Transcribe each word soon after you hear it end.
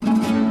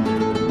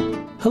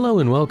Hello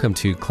and welcome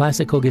to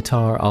Classical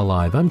Guitar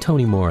Alive. I'm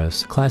Tony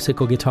Morris.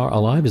 Classical Guitar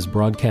Alive is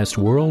broadcast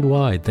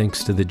worldwide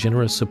thanks to the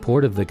generous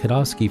support of the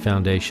Kodosky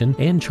Foundation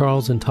and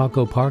Charles and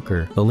Taco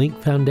Parker, the Link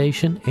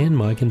Foundation, and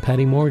Mike and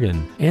Patty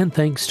Morgan, and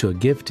thanks to a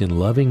gift in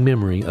loving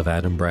memory of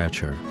Adam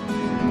Bratcher.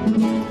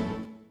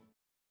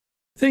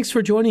 Thanks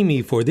for joining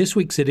me for this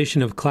week's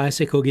edition of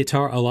Classical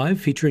Guitar Alive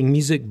featuring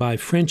music by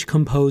French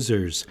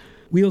composers.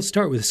 We'll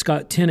start with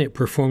Scott Tennant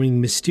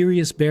performing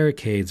Mysterious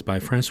Barricades by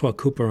François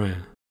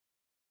Couperin.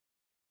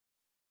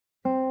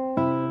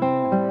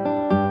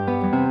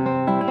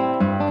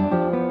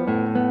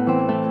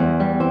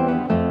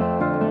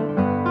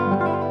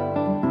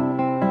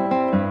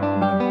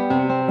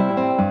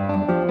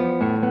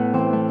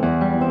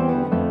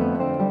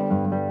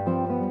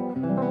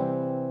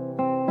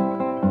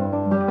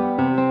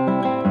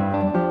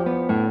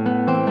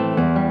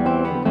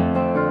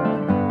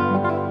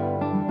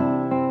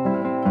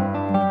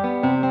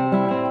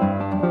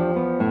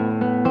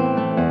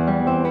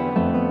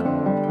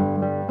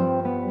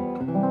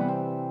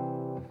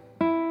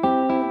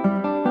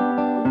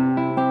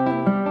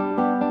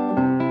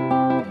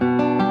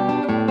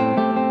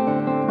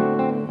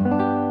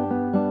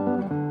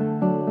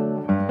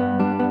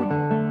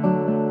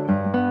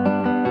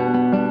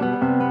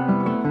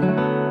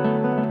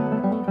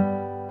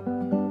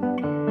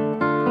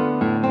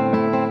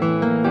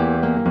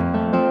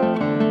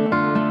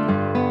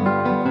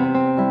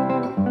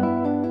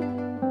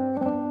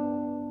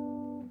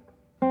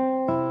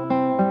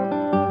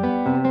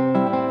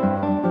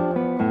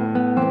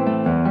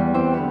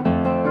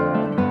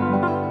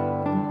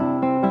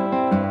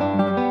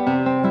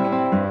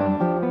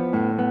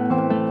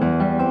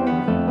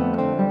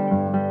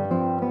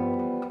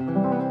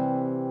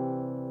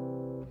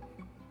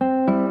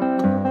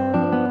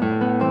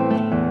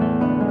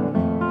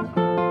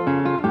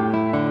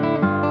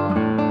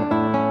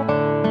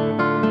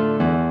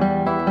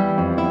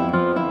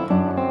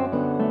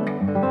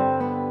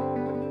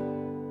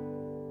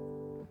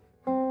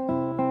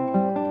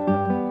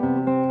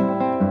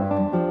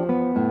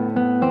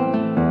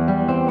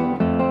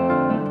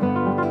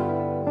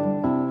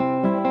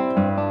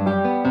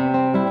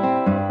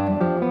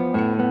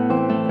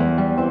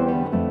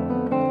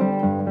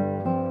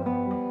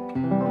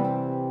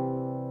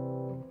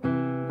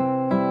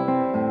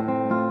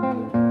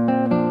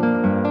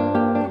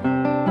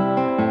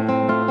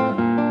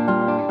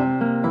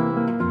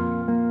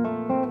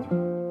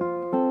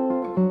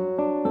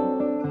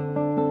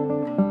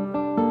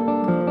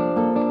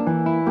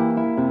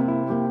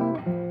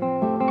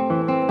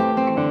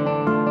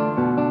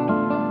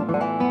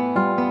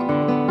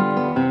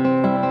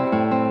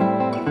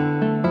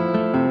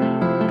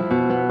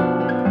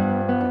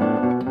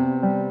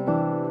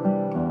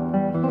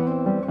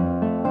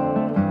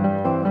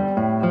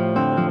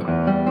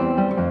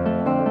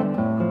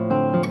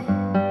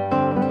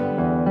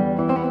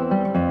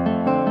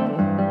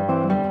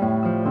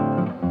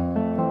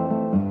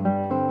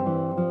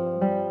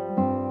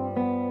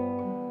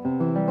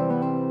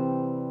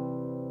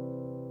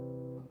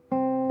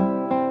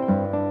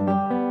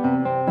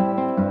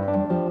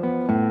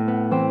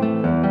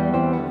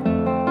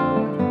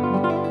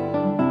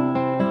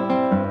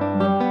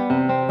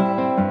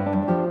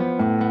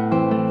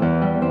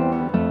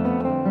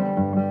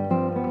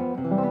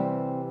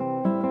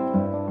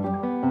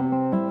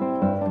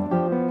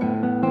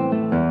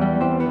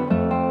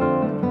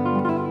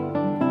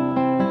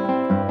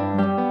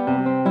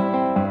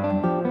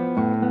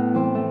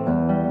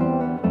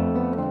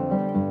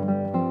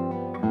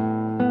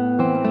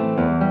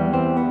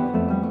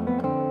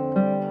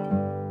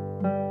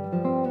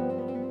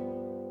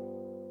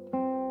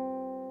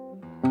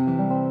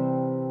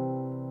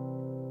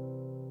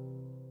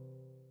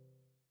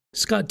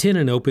 Scott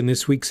Tennant opened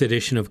this week's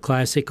edition of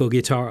Classical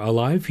Guitar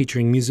Alive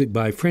featuring music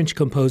by French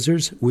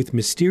composers with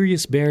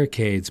Mysterious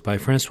Barricades by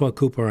François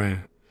Couperin.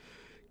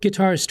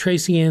 Guitarists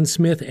Tracy Ann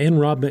Smith and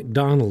Rob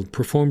MacDonald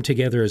performed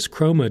together as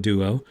Chroma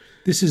Duo.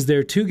 This is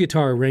their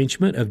two-guitar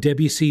arrangement of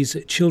Debussy's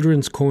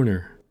Children's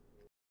Corner.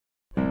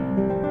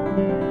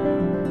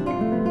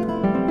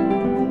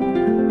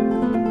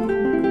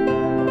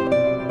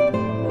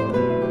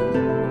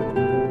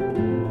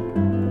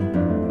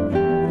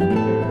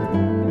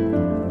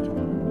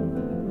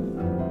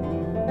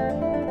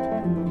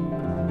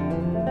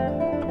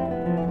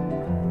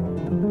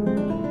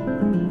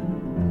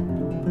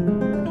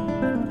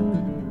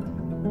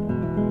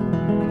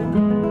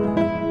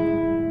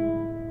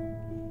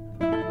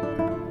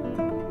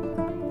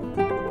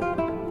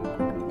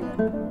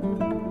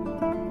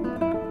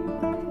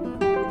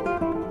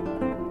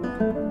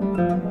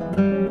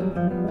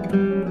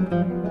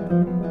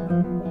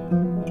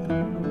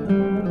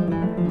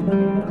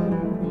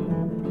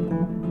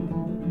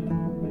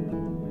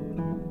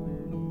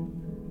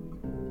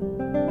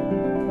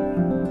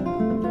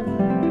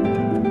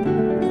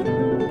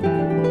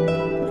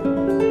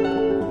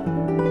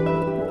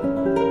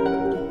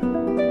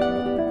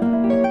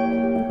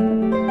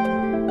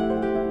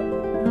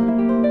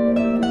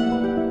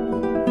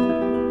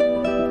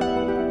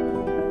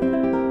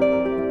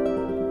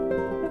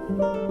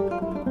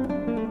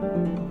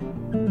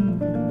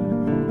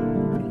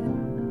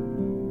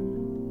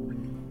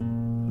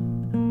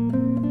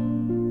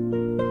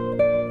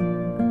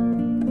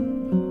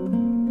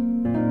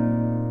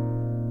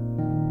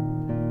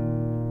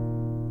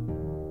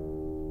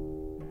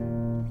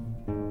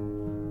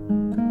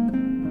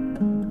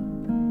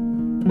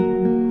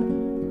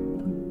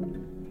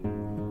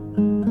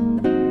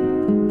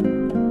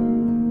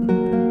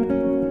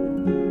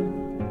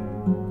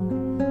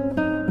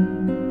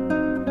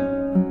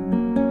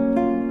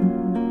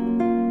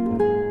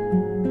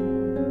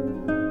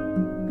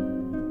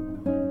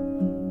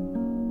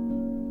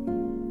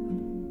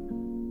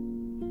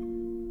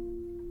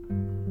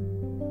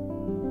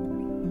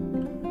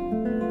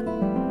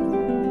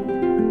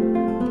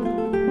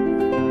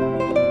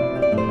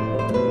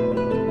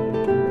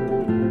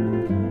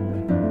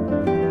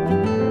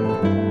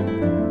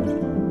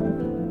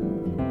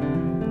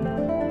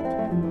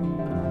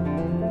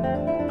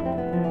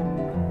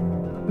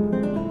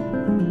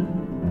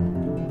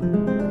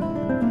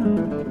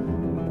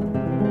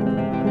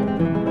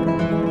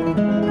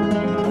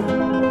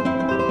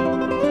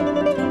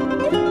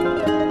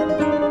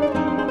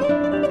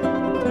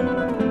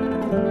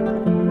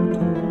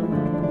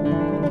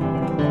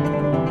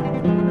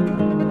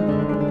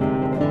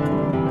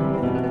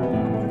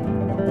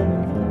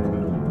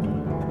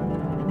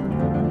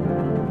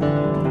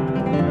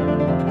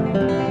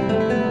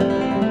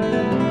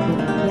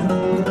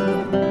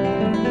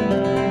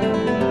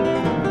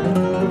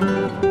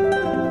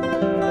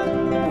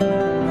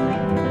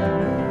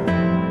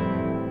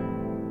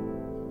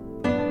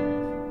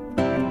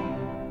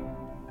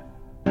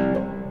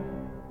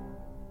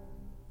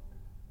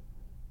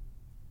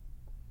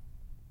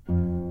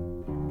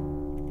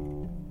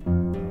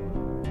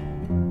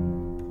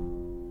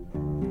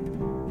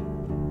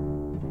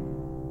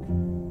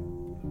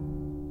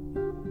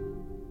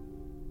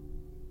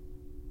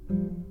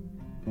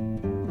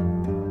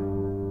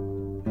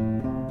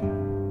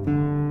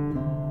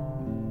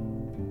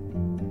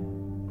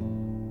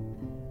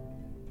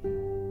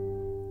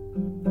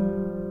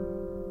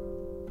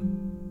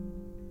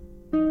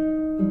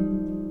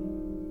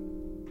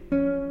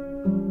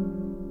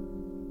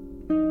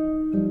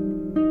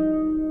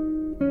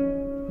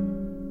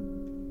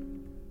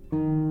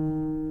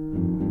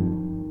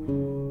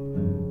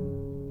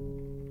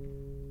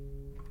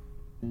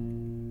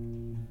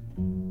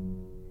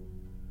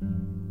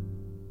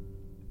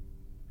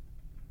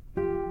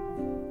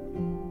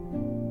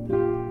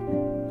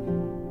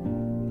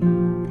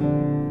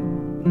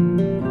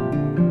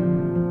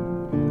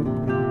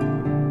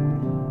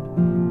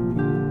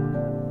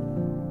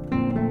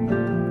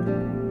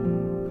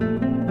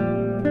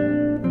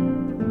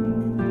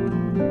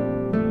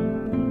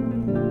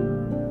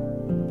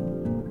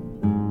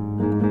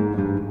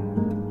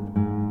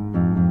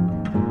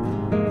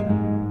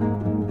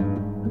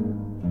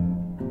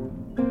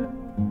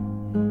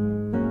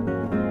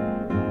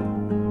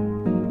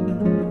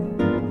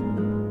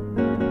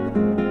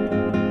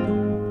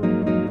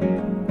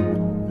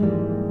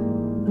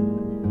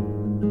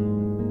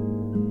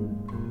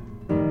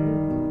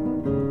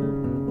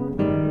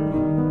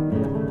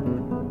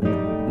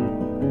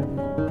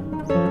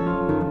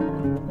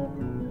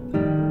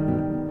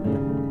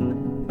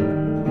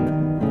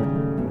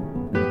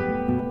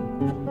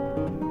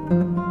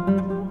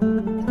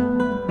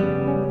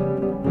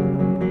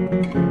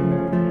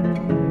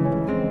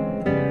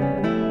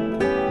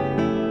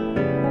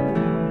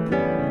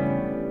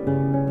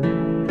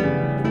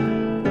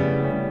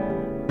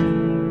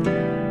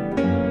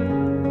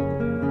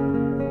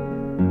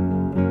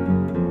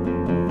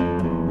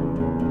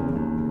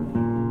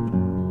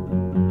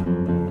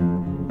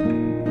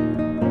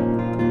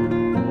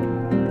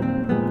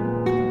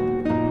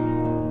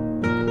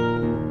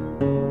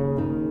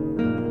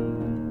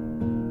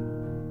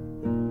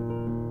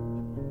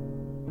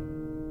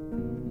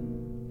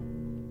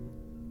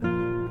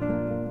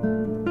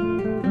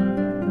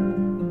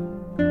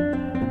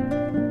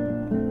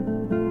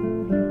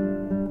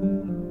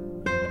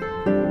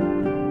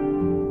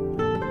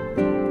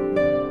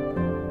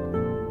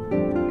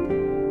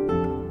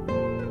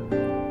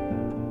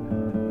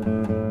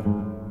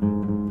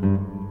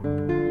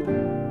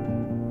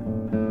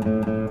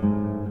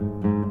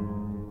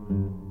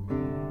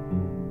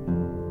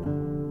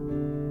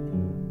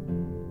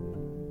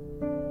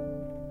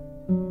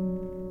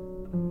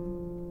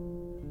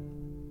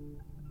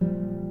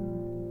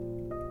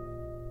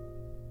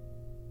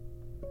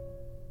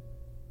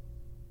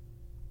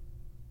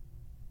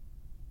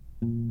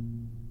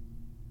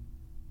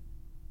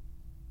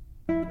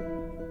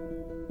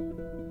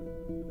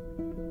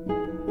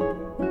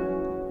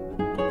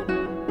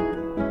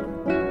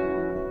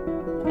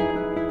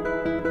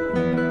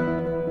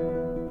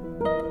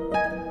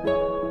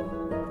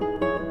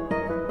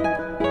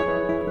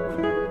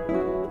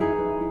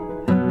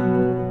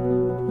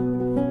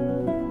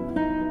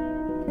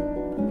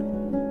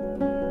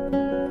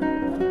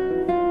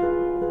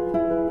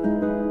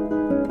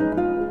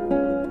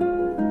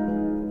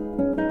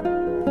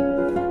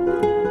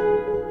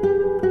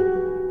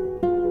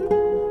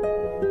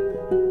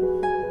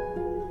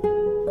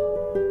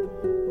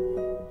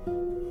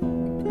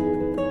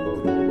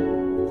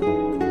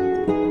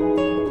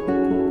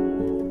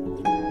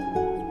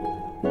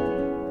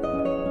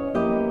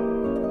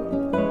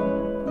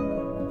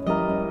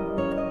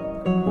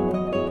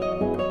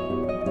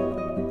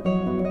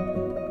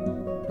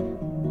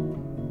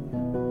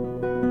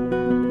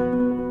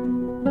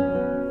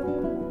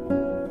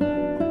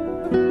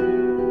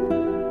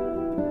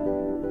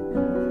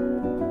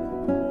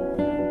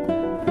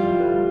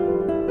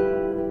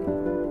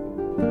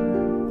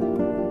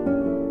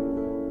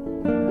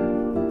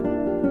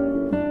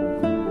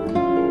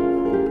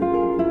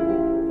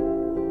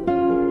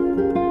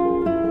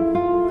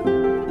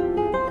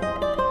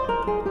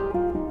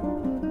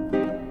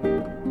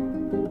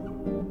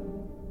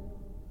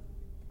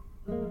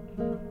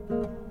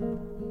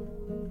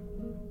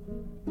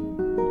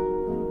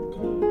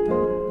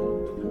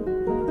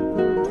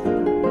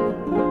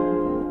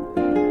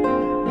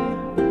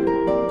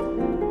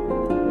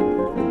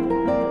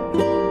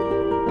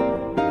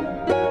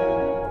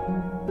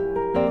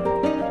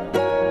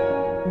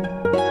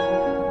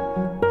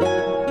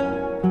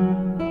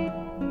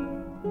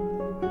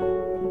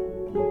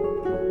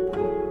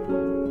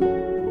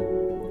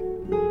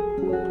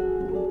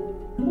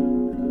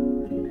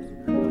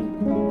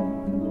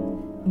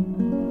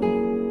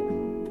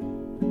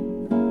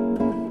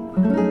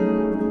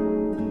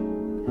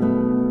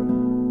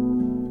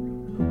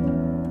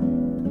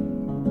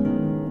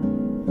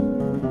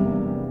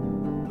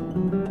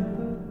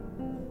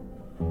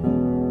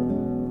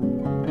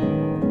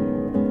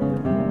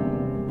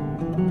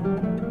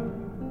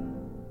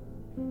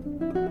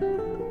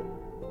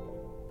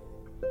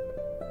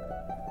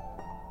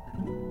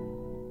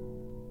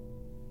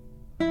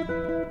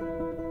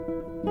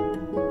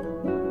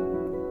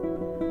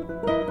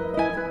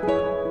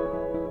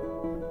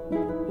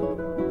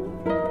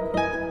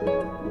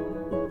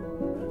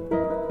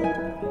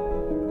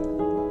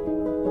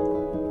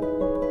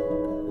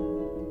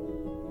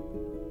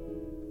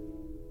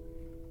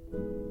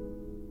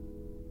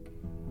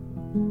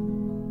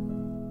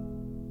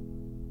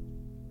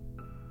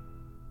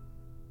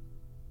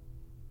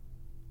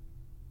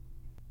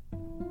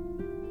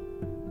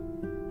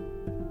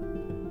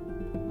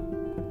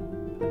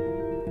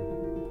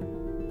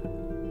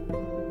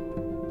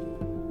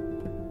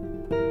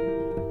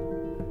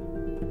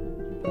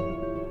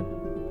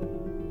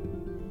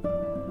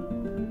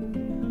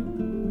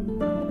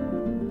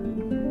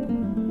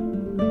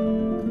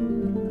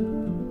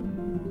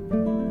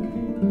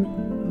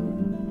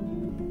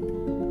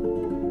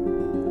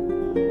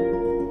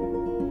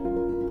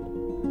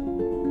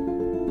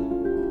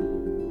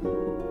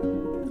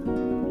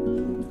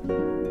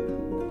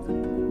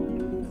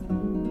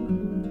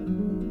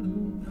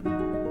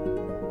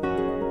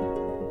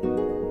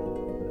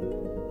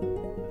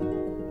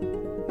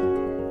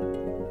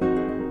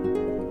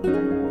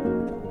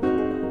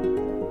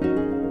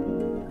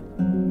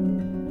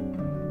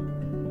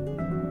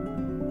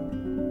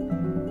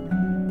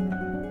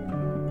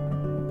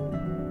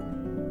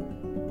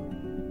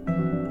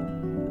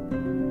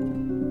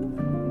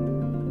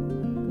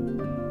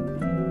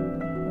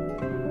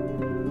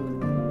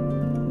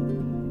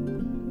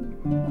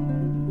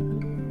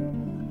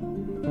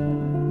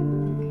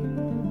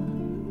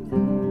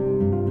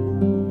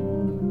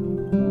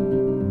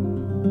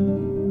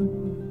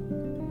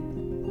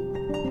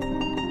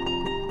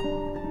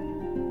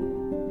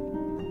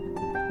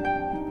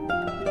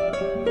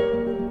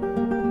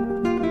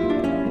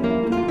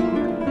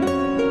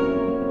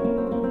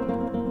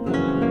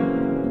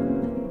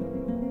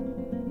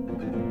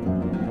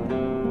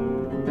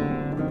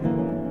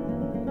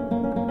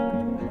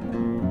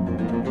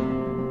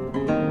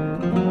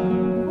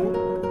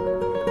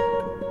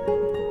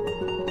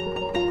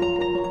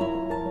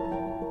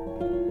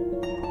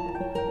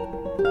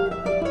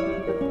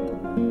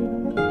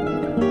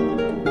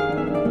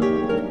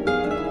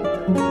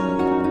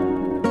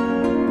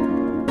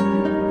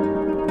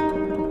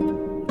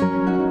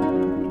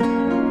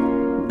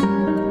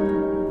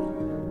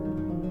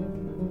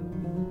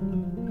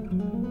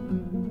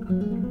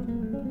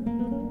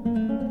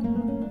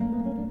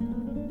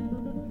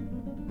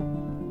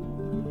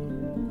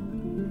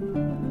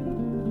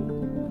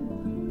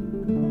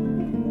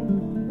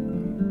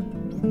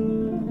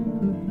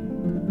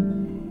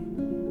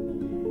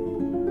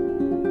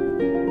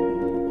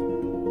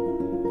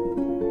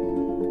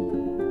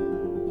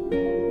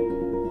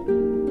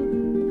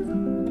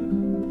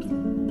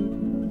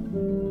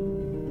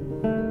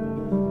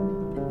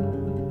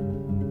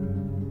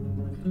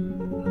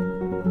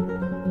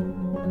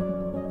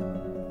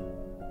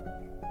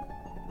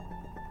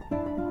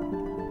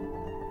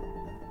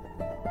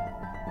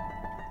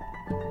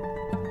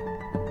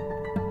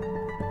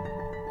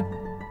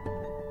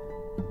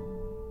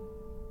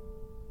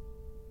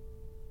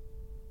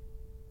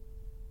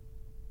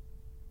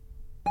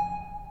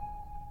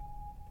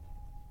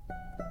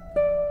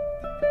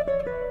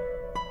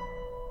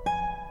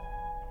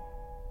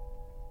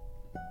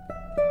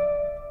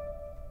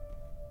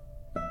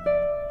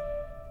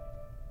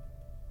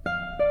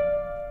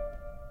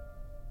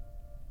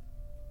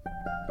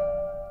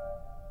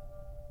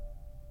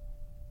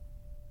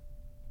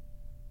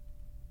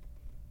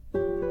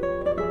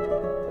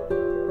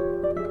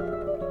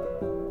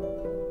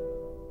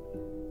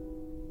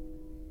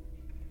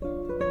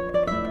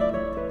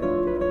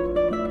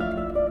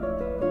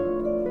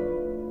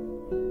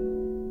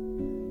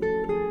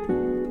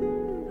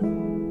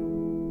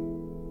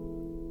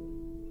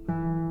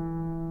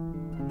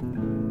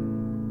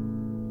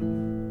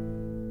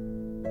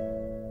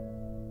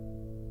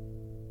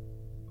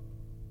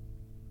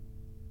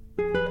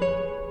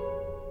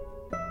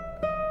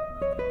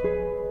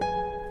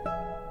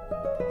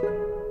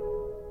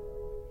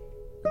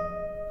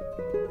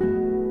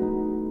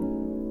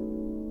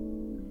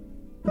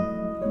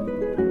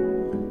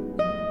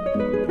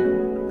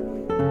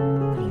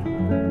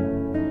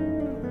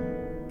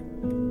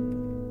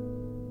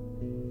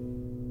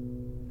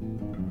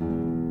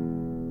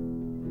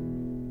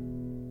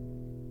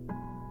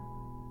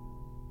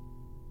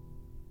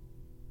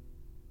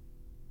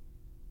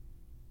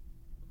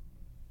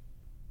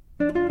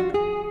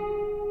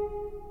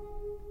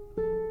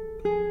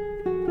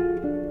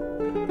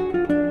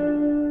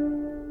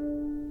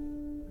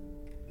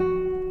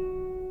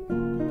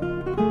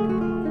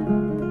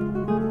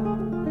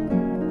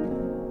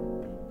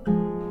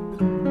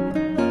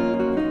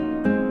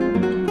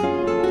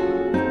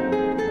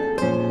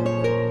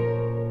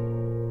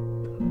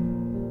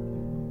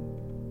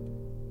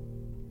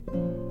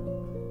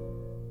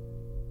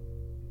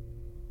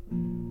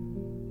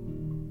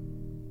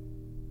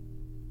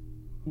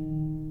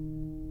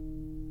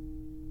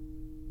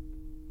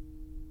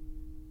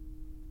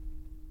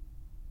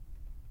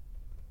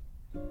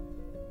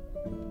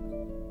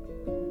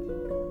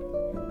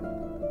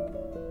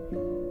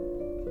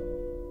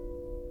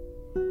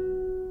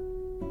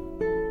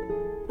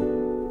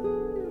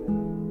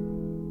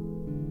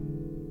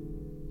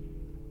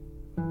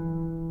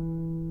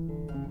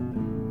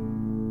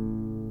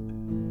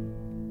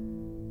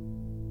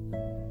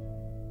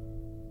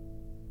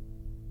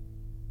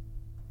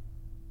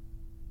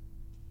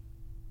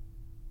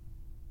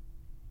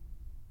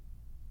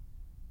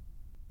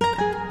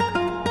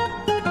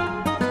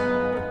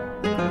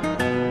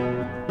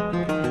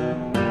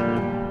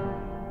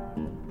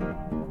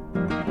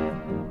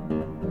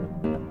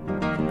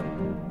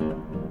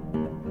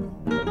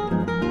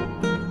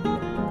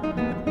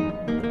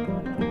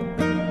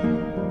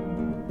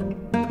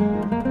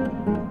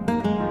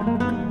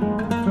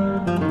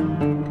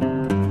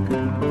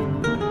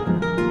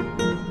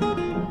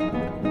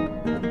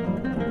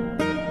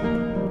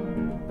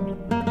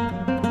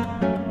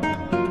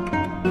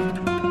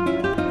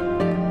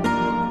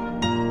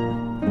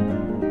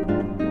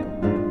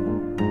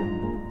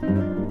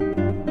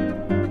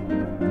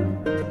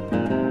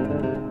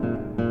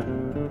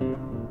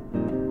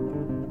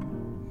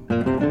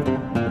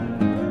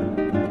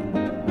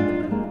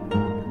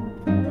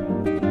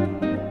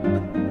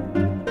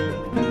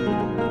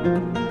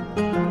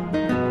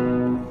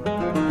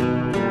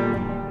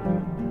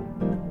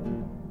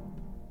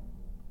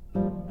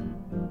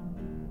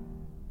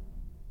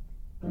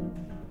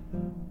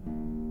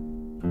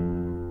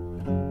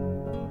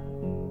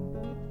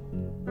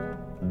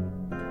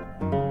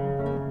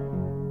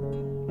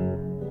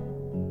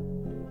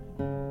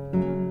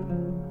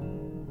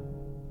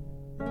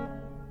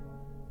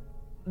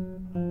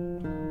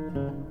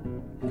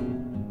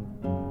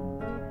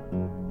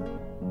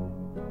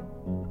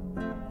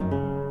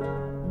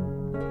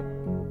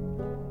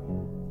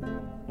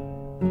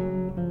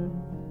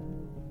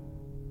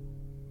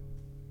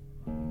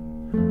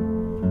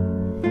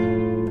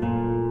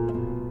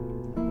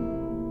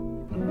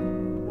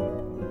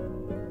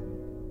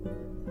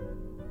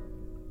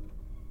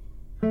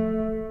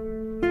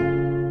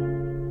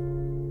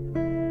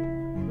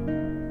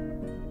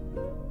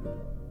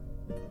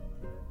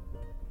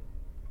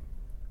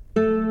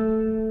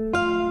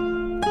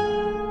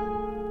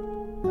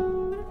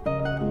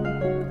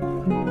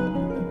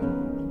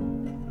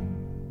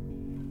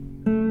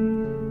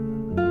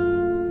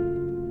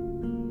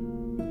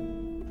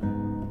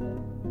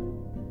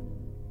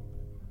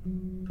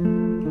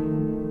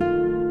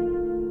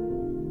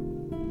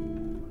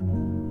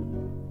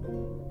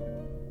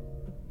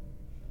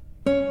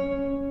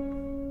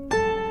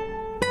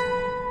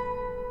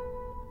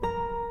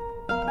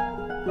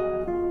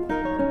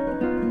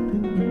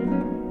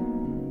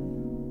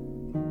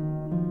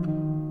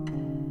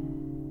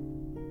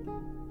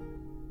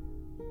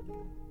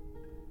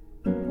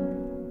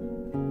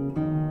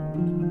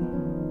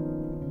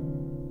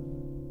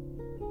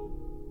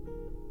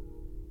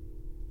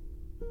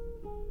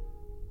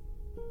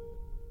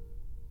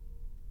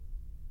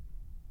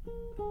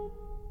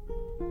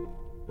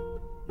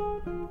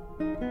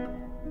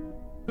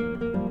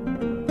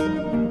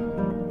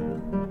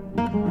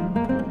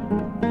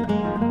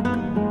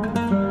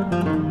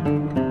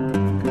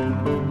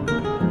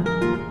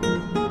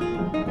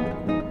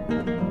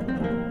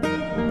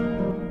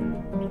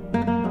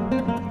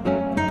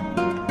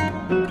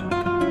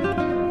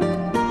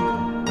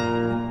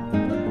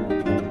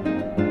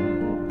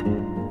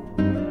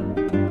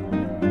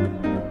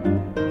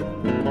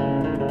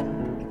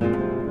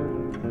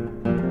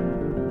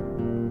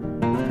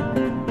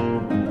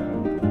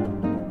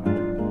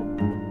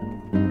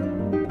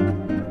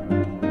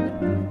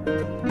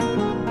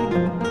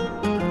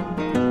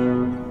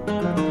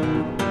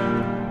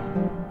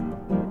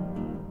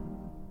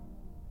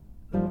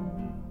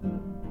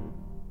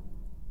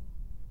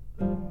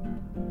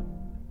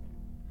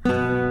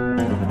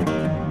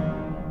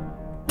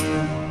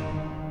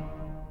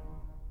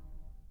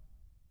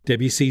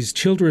 Debussy's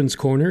Children's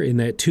Corner in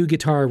that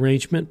two-guitar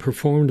arrangement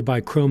performed by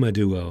Chroma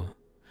Duo.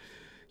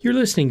 You're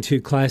listening to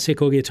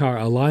Classical Guitar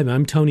Alive.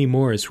 I'm Tony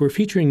Morris. We're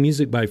featuring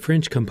music by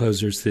French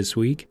composers this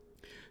week.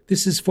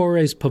 This is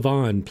Faure's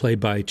Pavane, played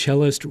by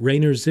cellist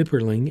Rainer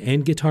Zipperling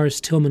and guitarist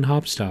Tilman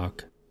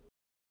Hopstock.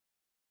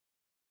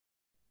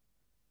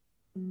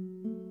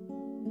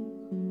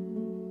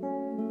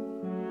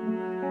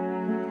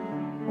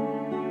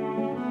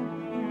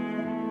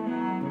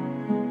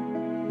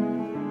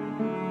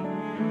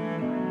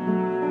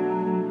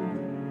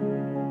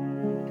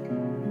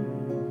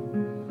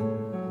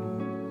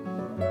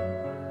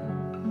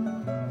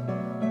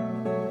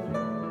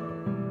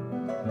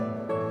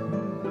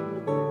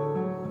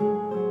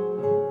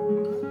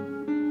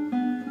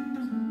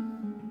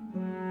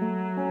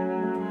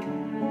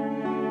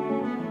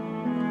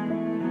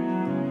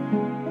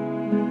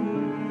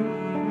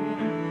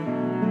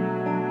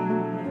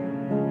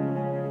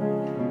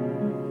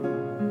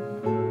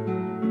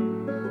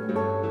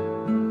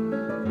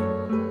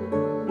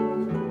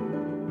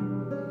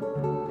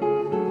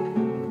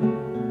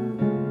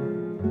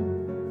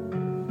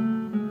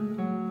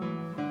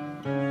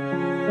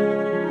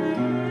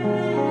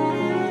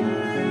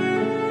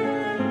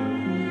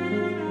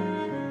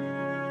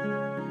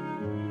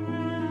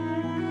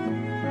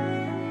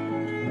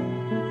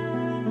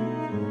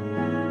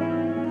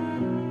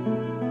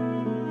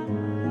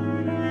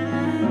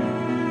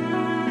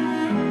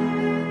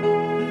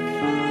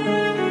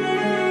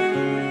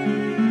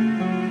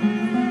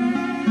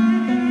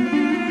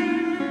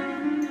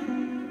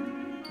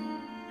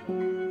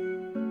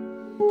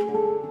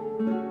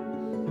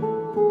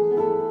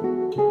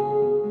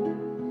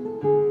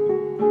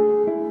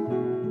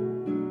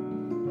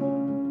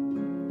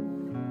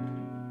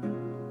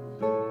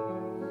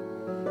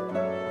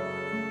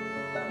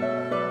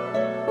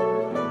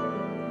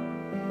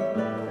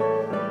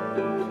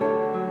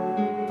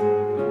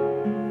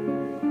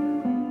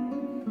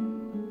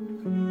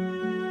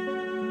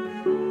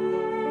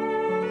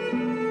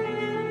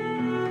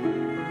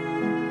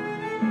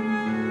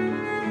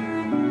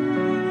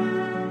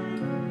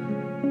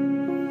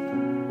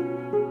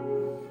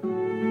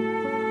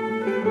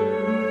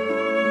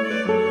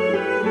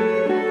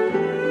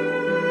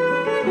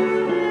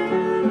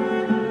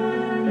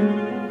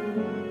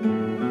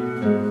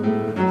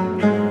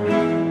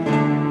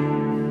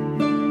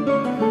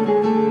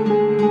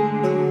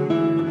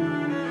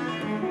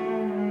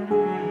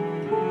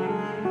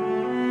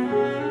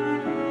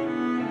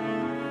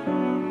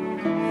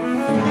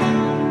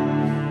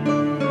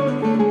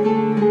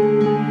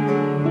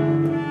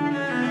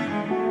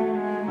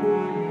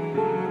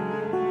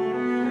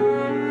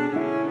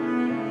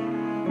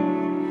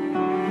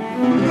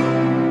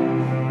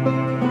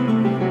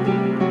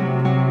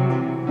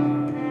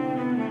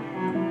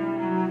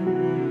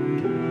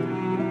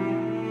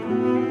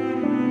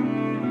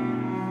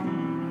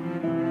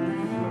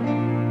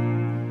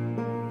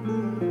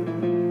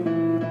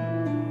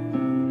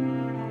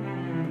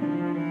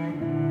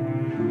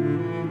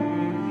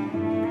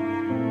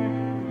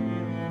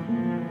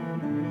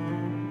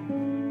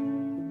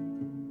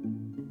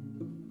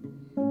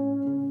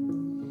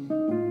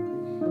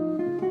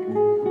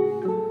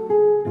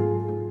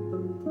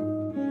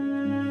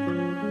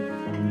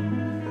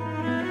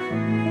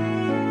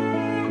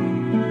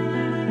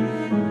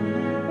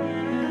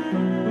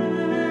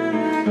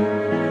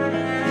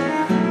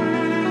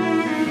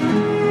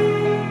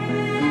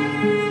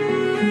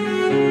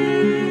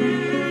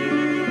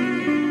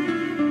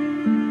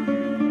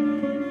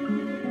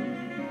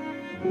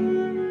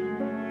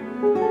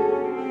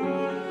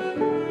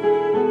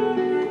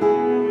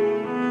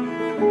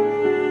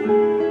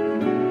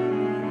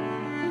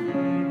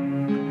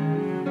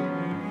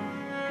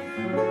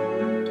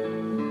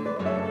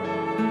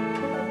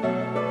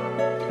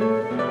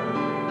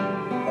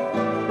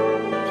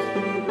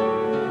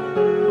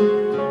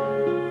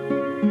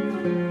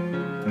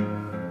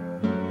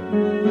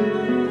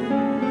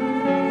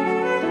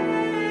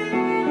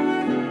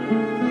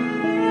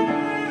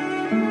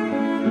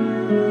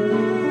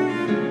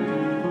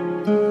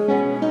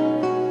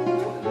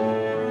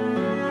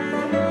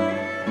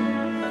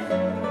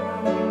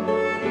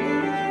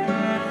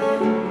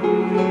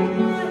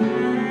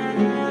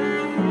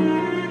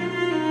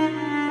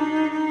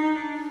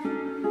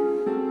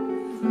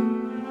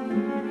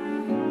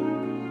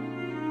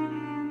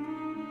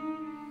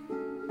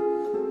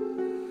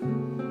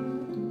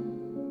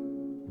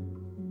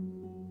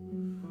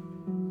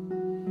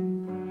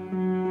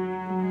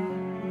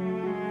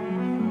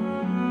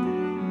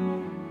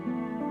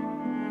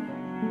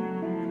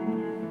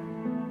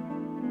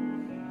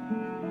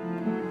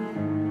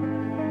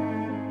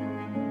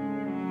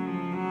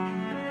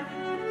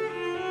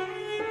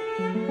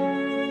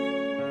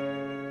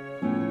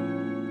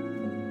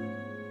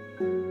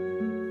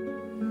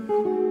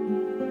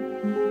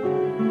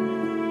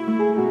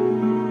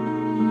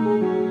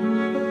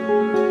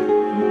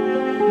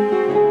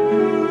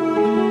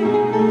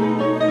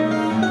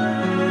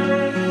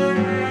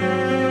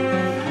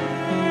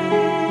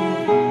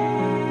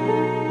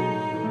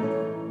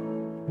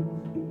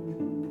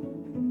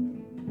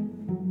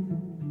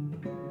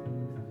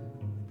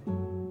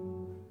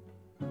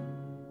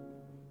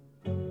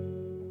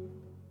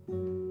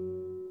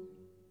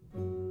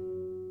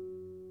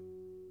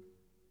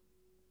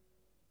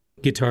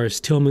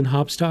 guitarist Tilman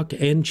Hopstock,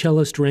 and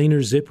cellist Rainer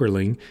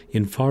Zipperling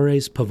in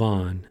Faure's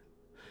Pavane.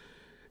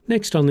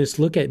 Next on this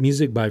look at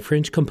music by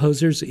French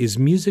composers is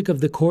Music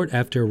of the Court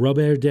after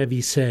Robert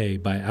Debussy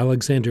by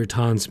Alexander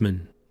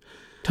Tansman.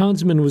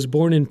 Tansman was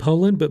born in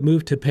Poland but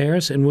moved to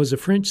Paris and was a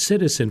French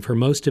citizen for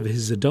most of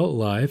his adult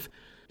life.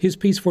 His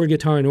piece for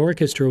guitar and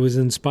orchestra was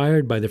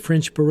inspired by the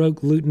French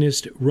Baroque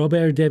lutenist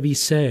Robert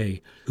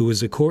Debussy, who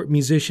was a court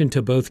musician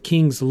to both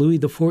Kings Louis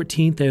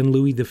XIV and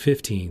Louis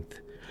XV.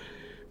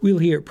 We'll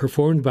hear it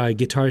performed by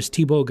guitarist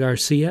Thibaut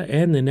Garcia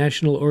and the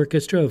National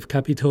Orchestra of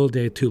Capitole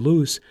de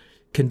Toulouse,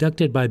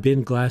 conducted by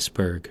Ben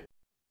Glassberg.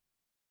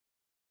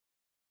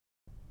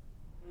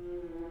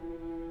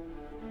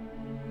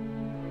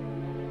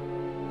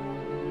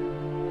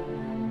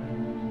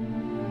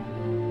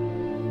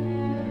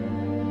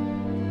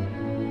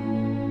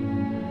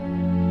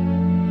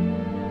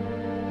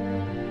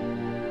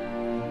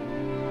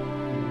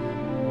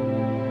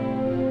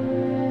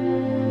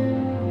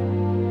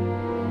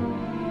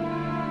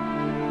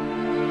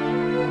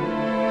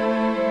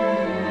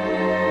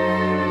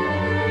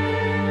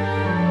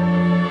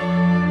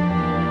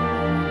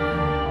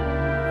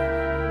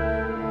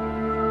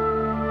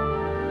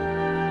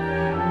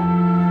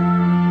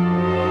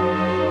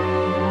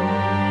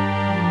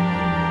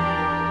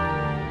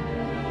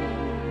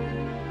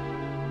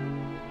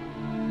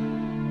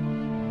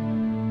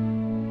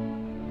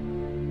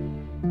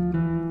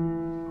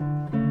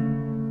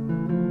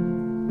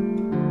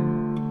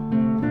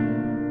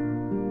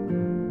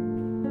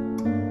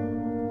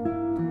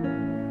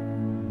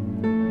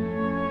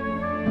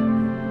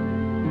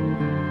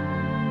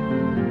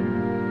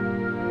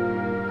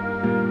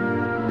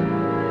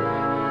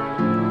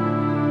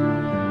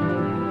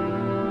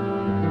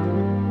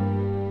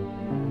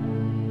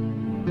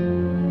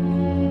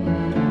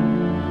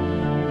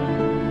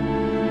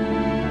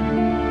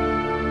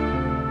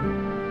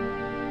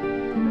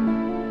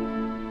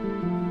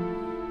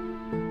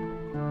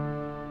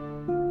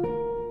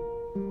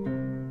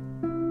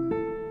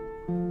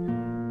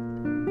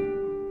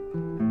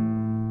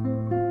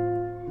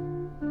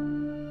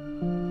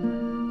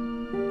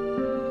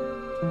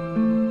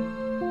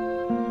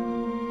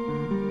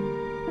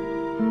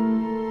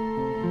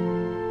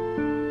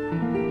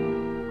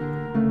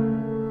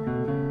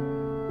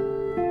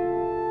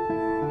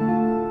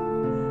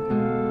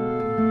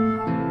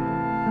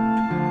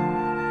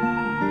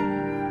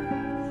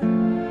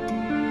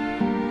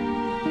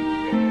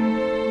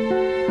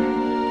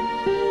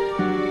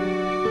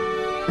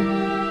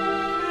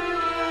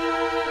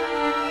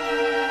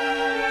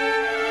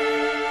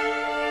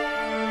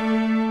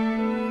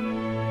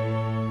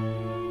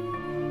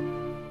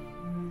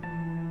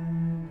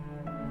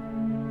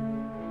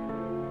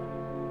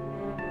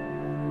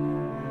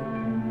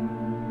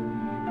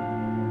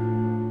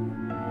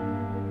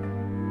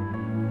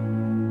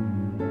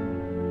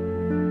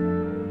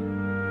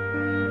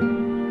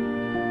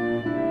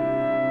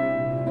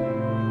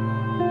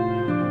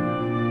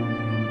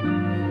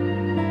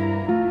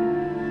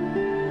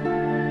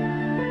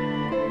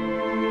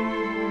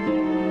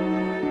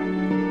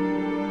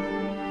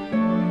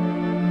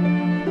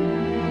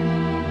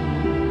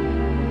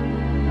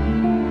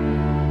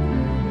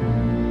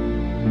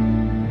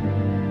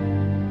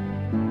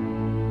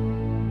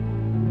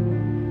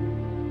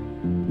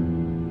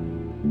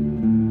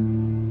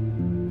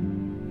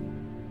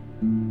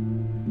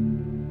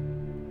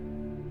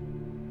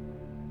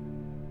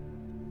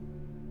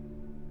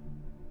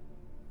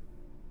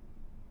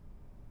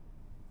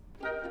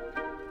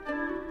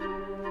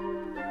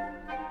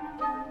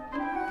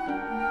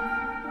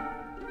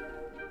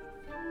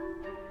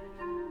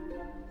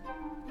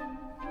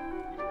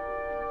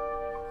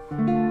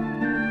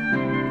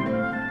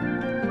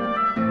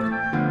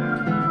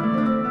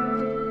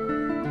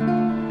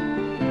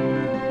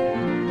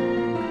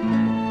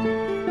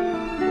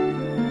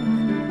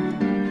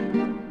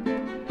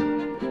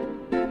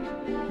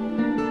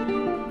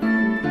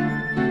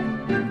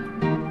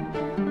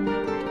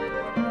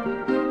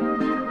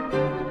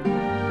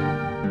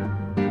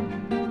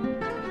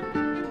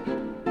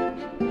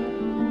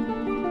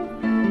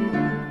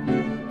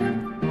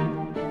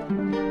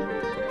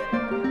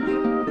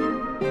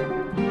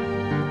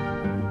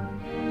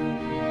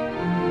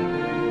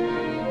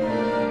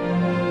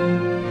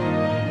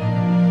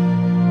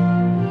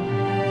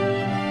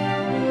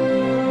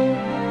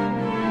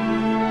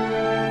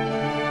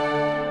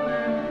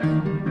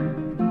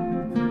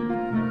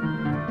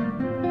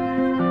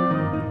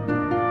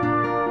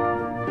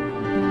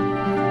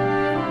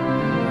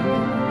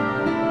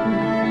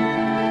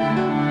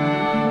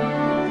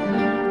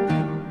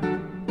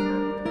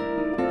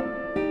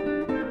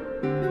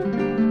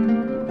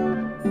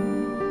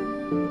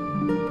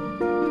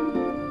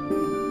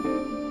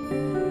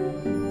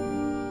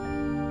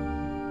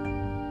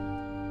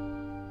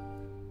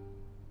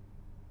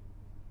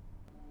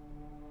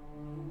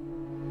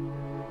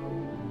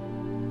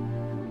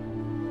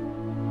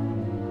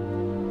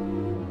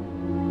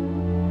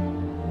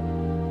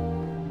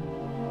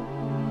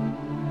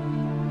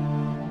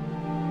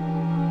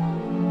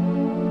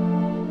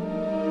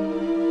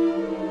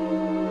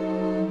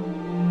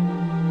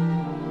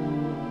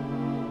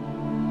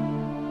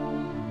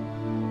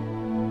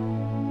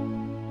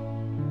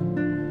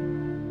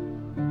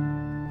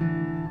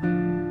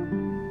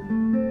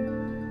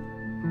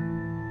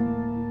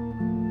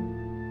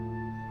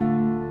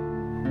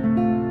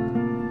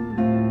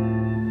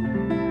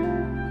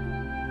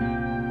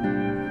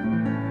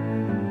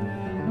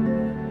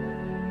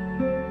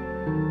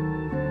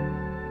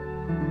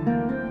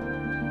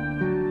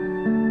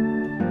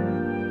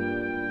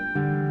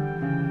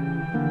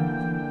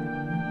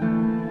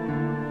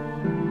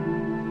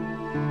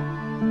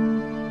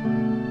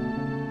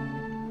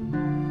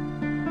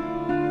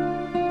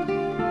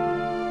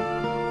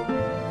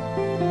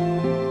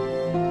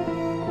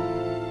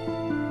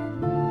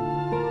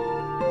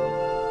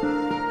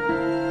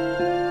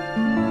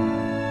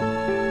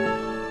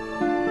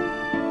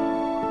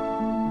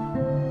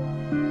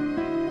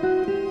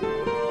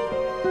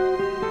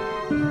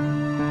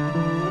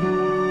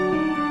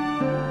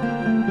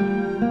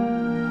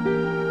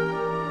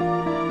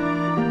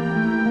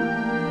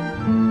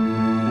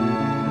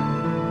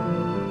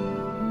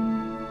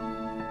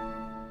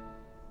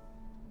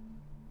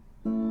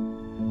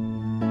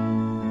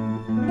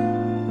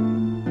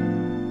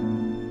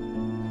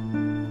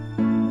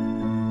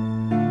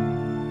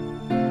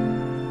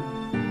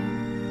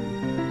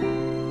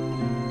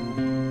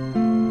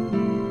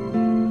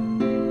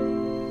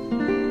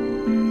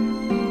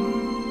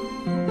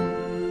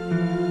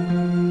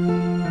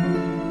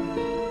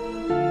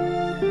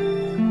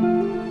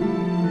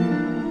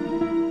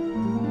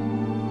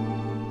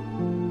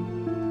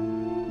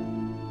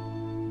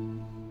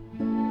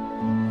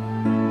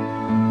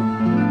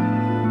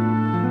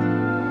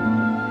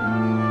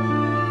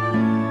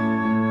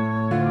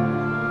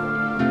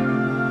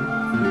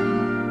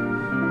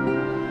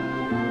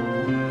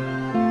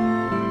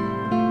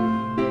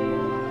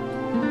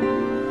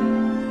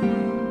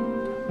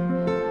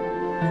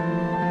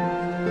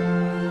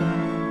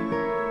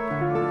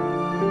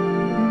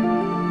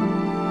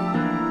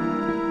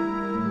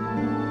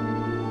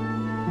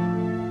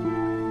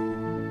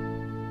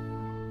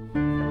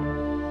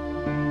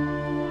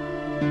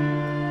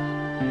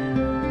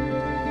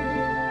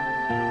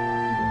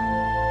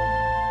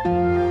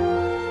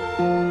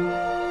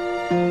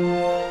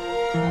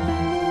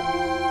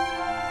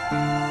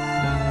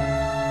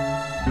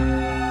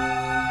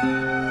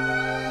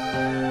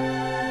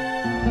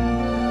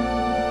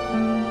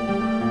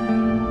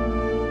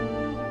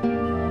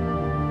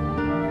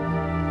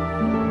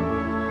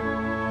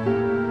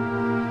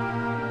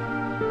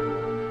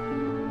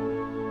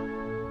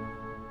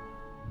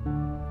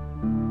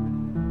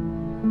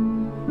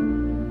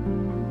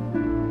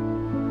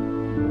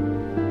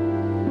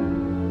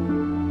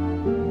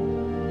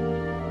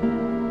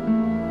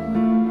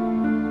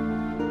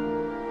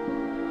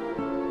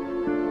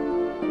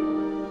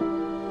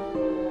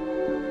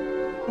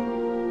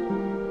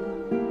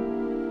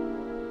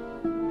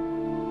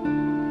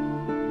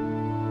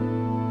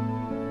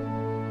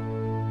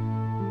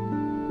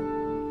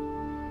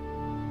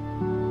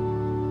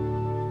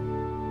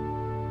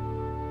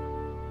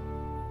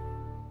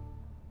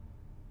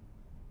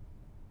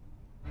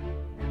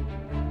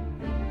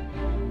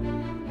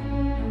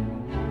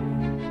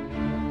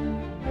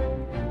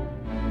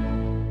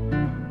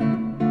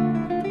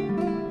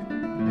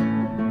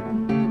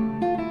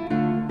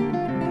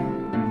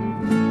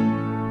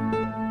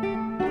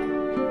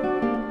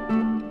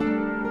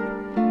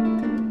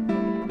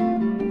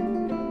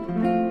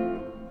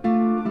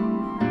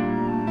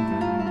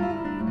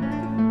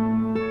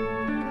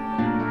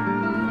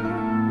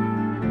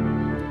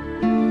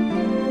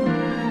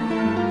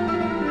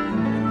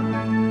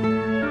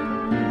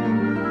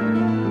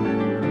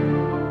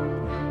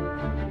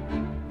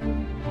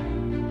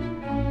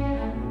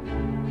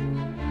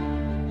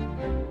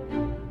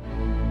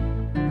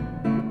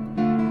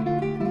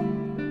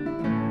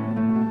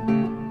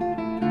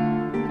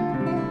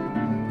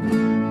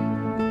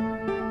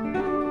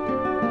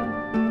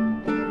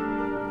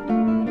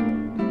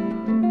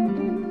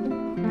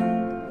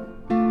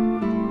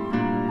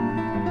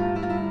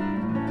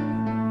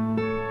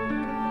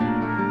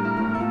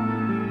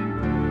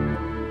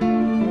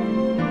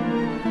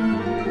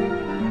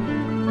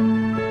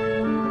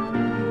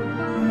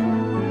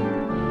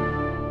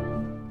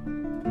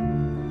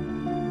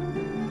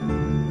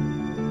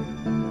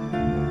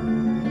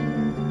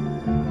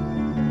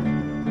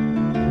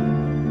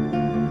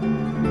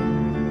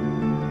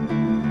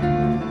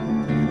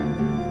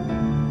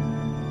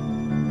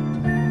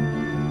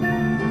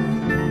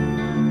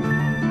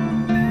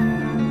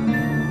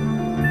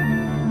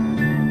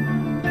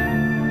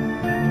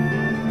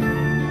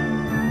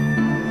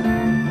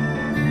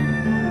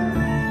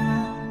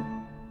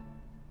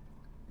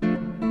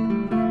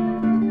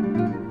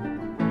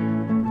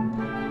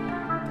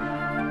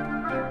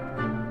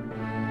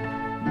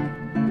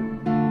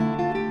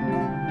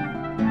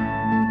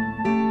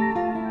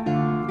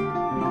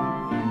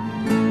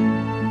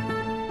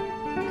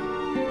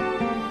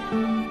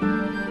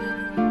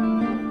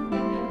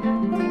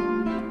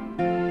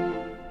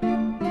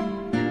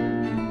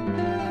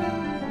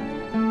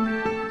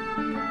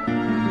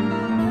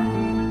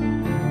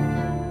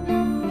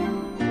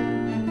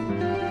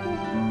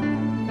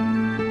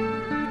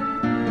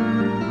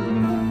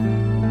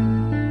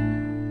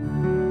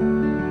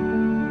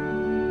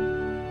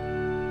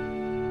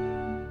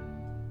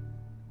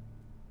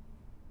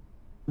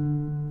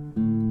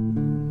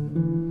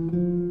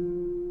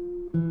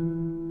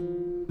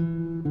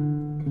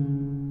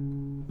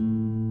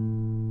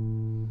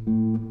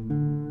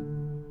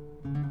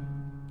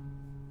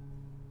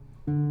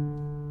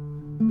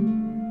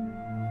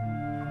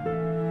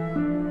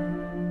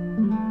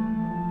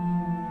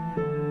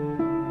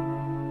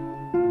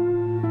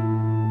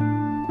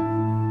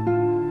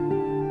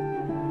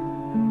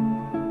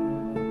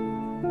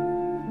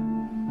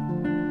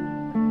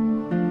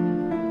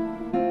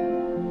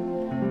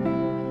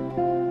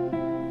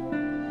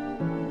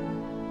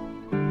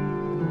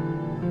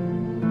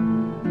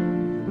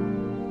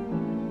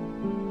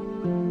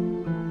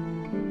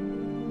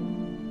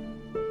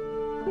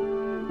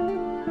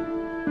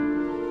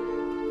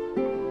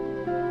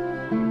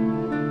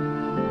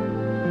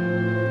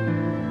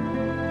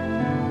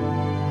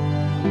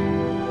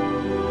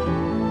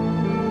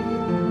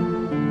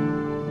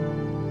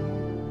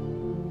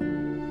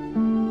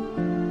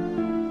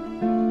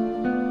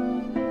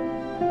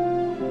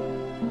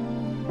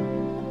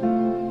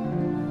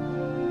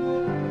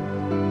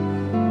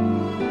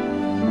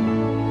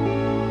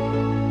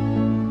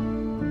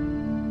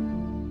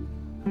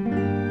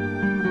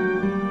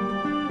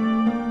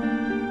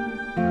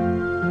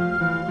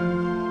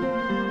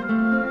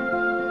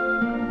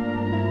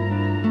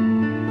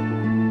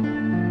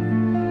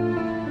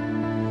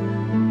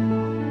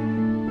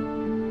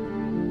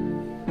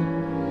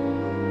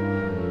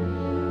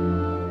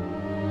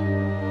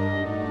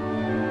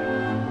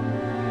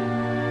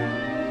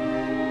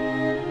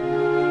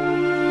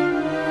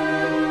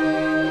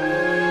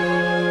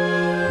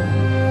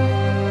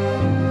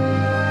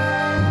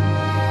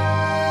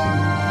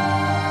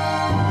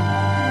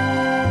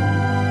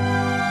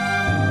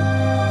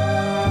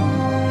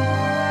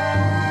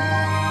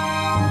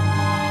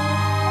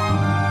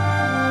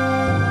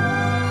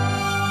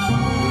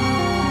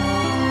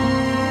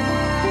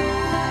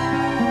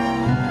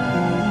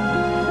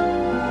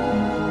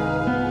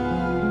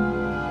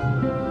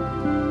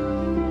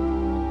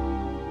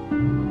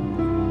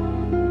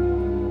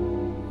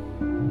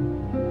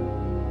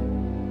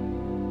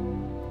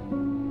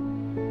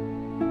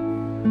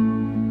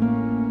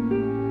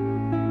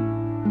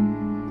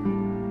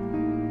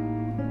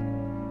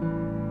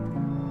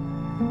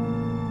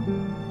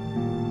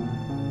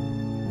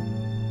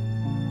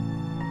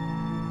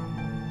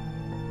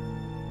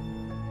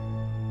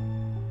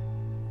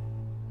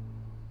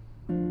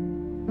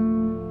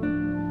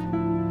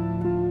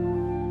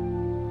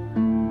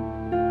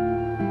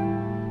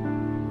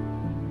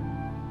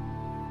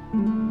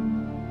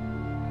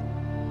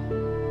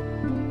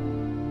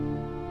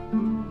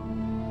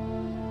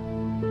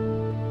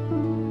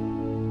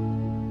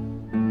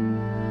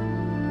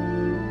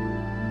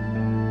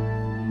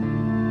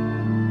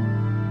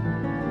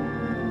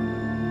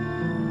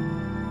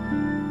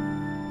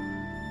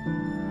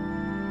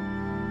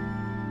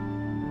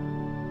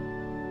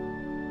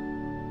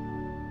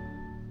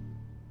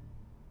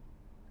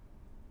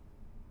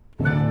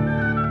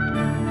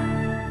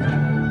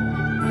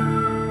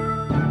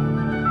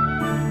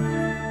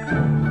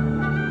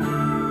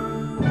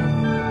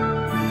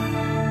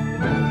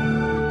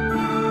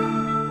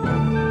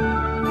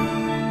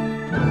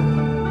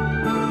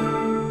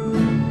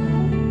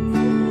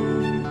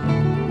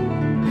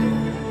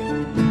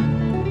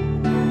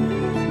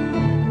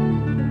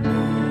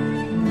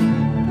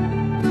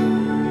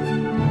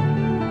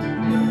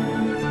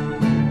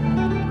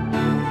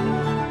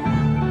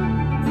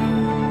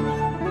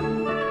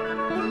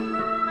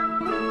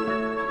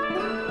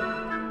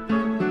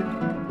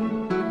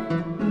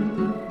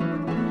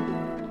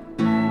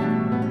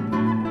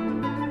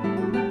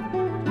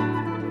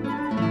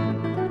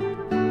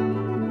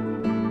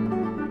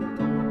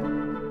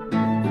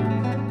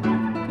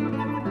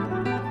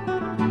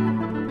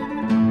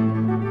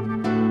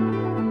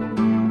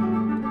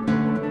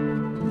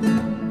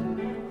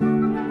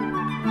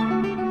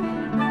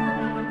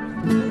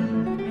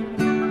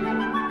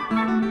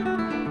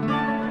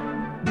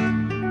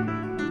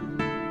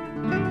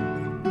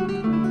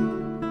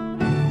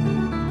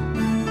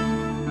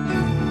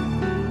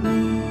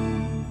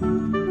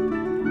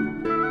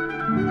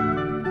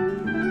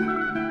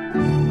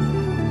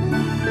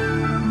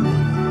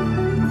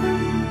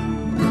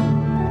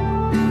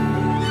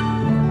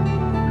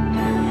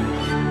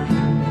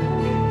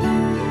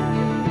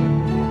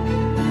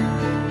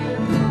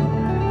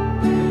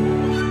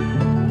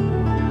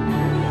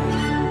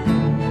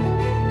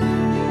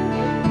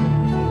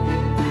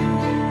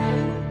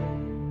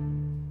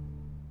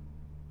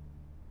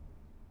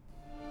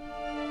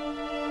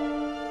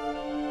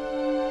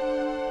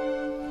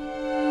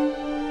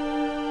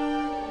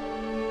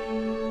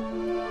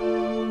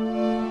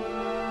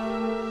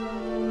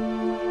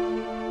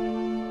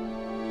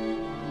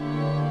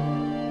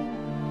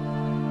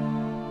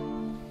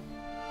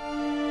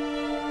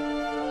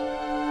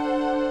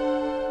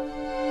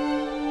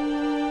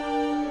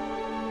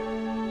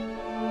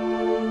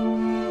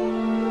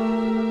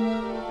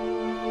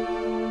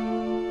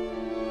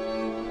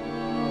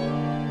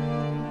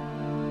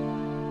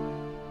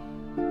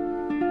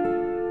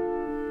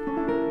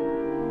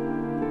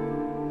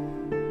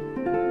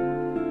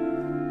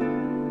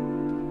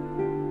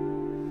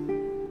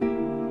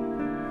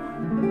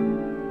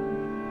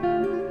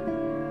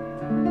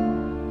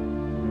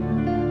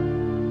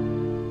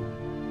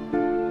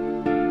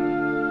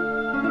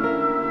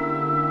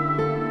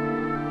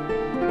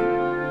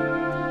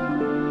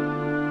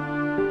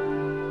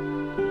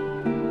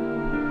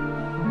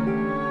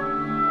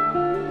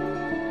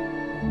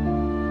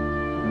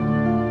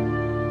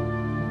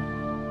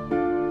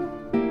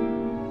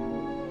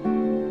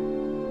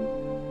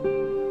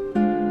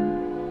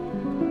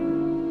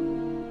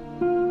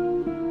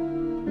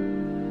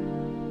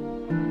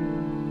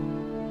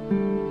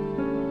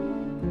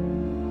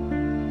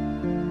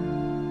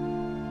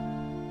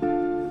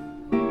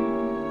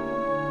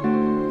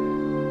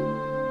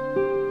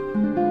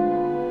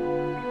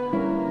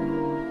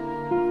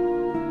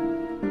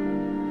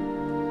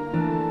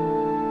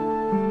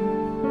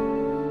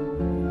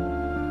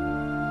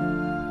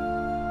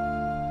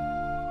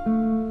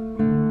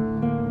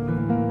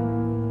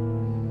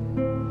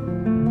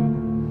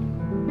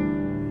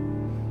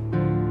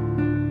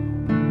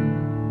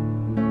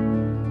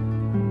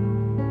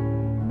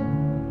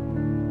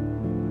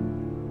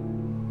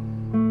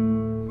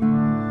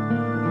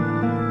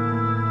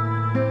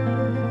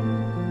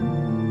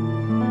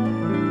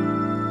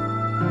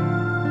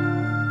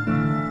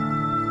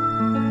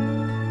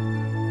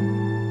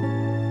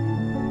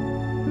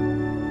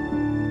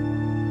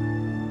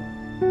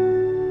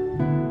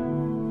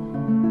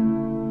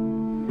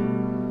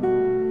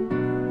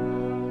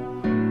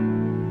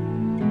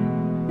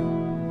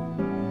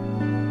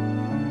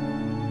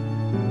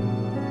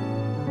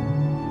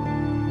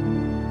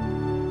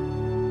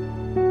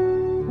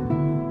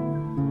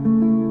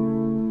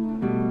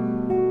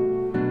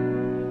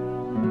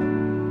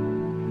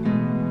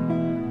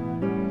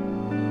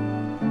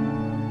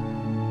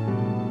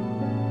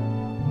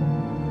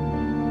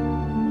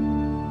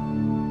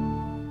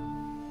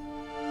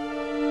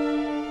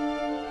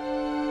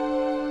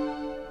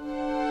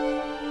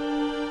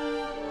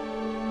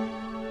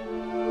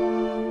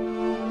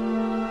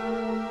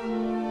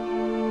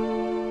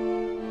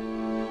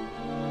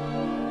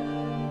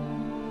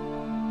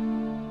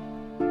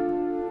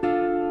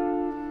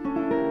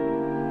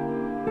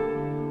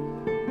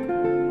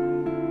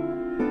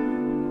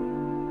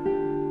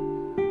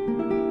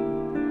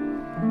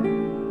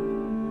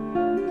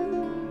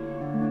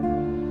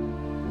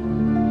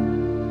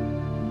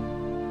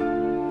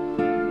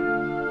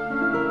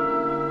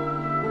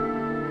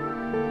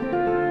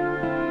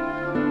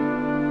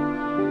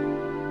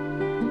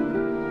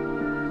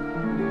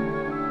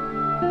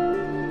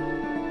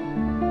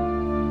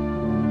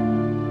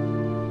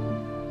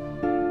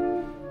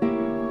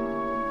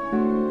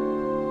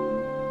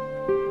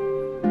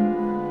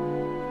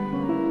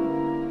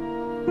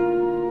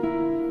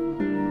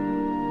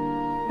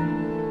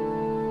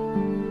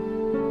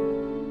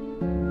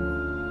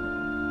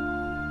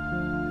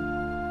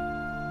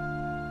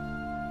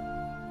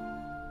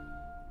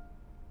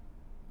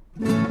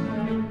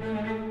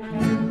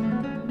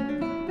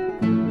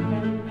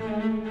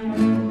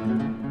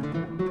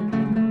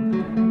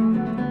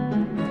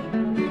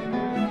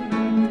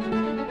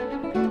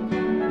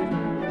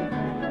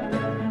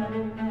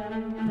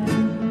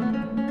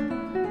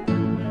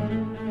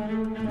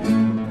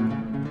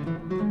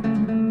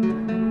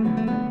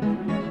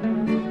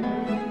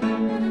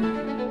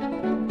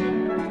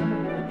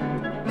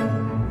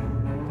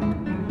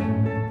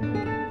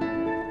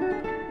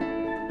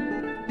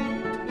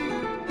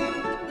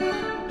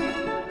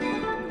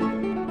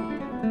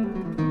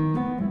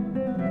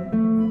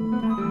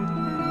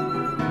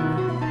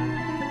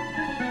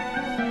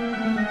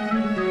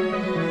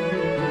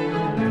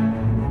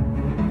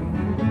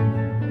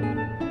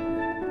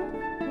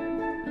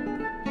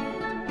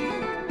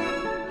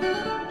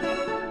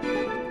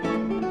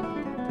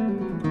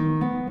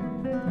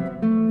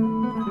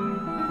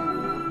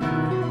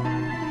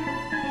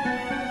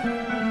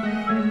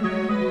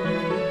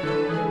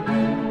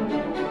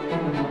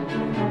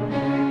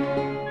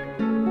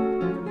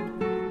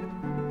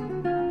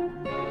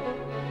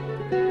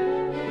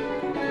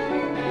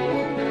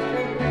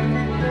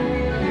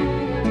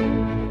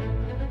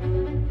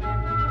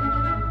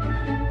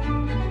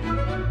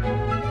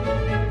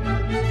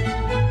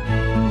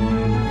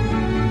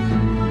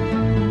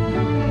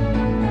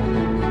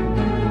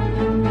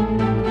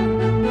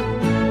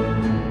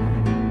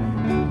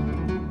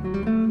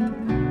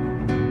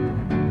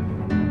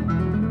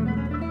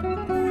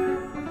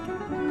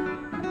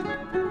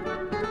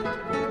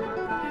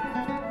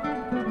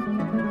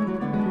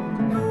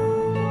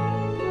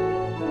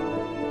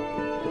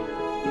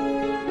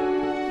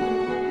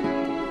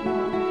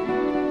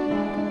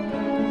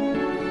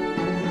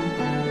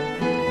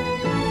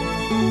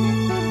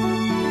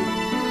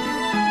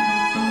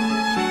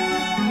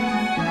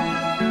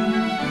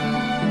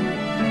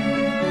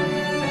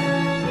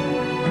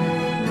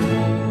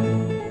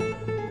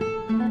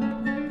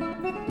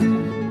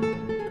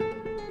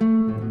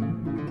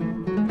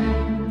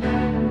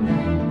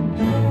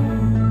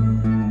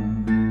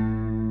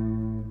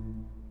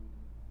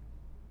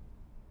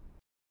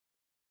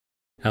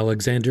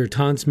 Alexander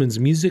Tansman's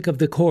Music of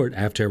the Court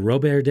after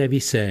Robert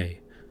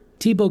Debussy.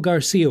 Thibaut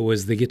Garcia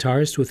was the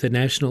guitarist with the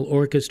National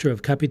Orchestra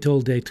of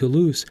Capitole de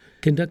Toulouse,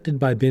 conducted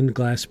by Ben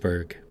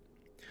Glassberg.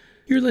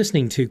 You're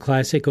listening to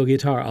Classical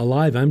Guitar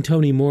Alive. I'm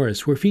Tony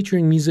Morris. We're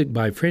featuring music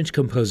by French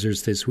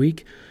composers this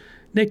week.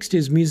 Next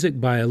is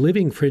music by a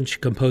living French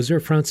composer,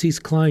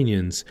 Francis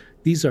Kleynjans.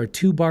 These are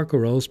two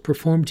barcarolles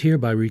performed here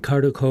by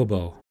Ricardo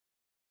Cobo.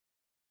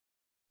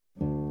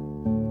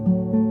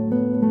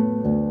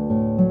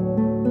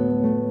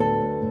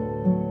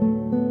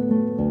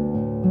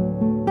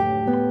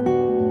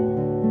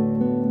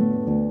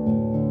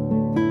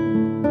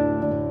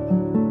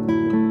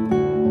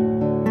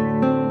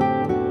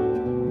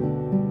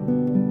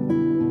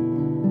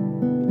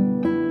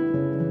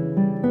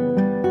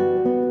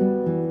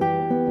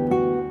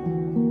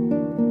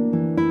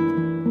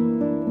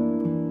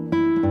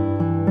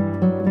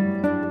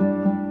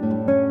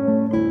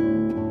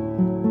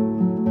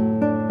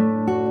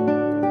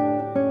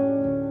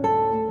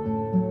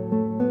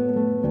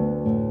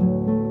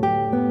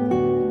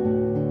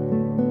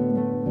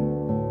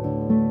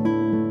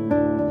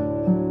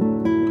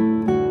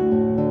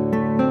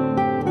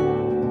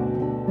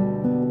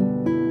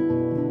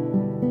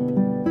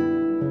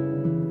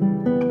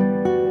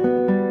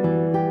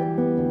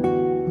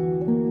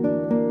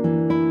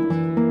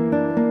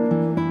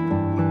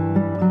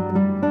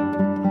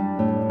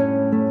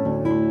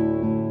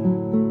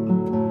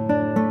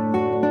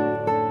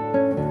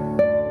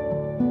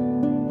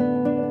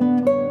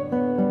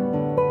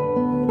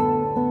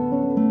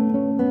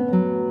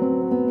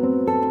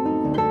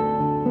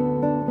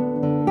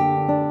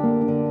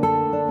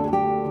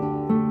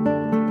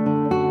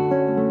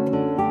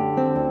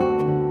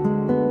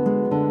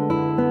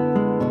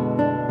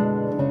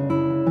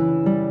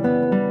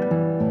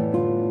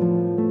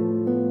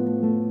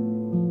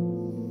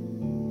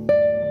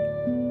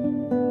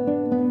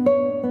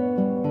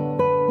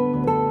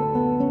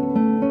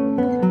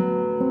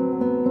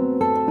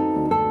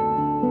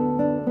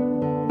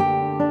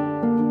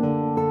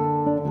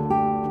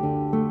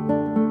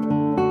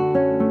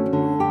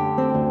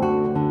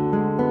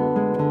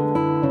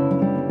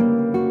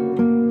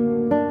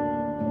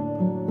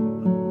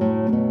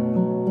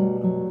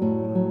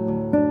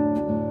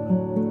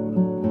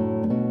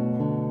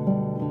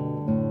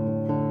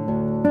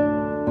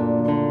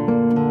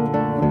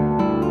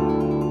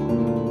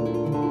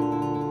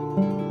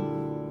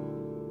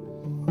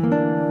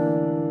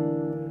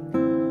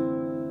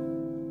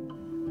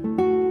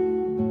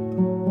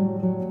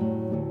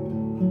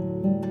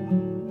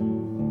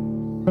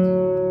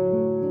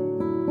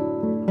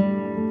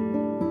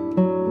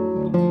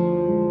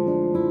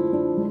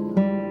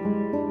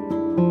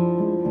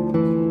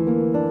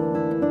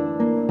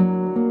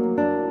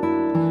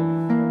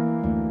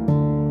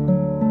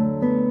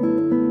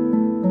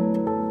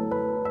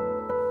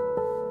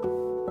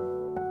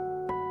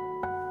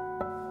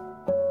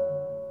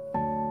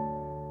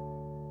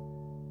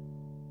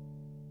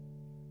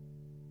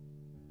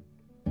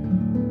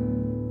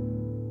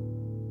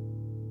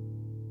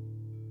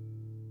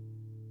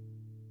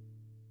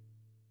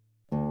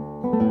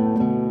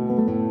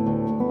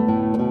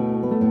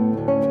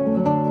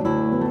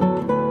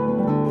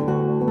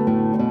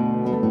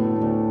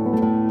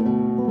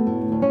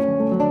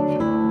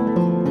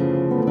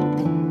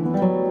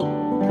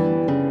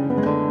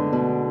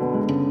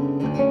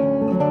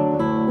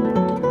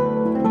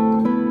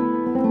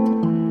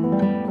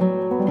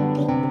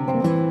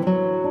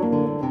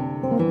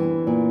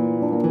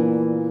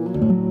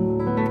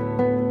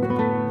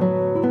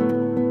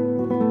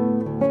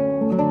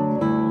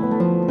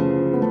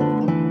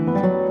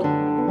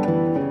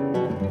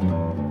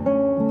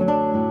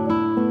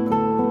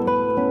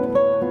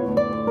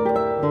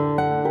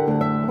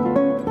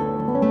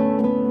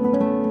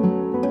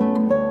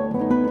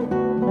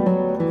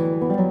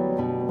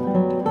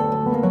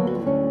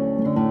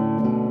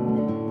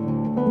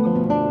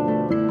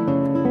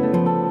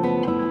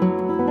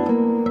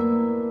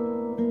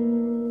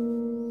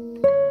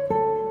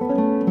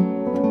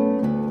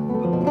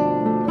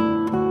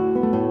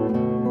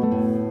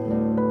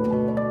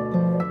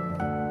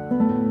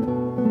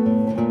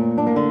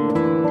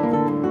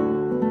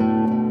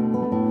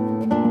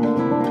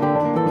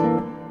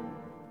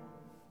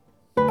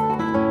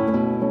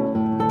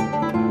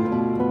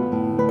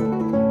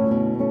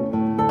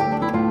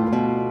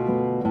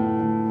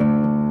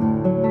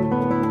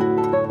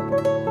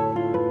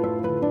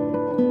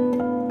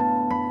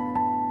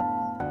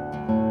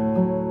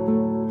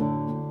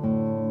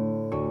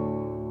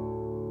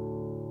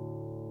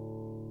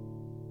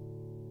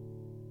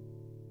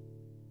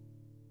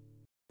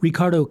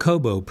 Ricardo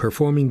Cobo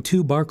performing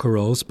two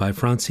barcarolles by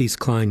Francis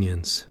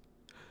Kleynjans.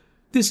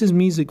 This is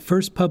music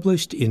first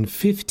published in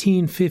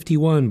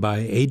 1551 by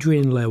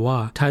Adrian Le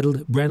Roy,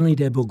 titled Branly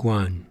de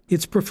Bourgogne.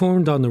 It's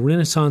performed on the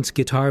Renaissance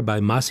guitar by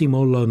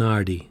Massimo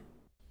Lonardi.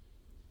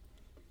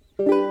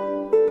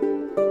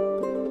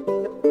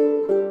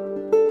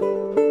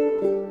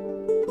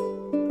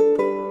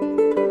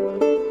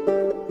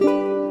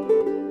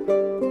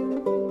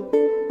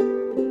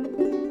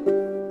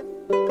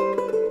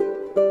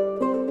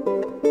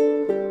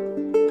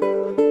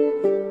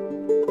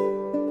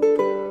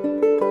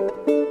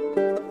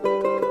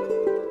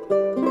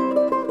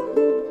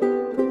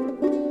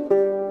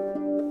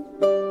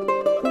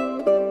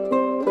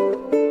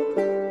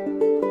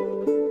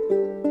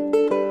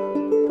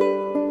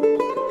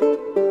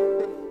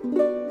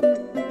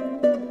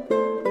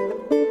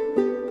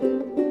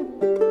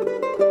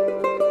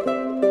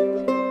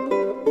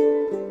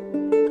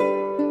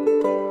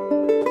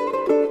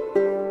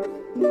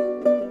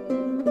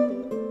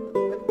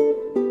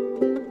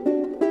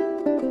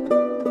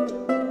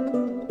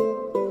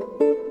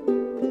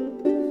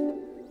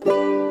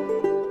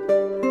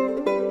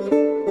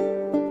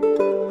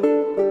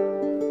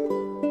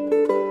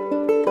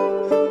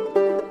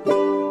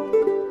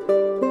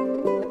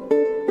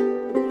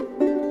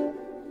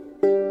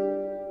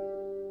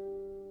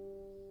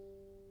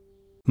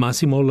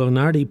 Massimo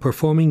Lonardi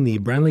performing the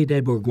Branly de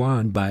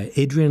Bourgogne by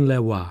Adrian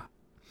Le Roy.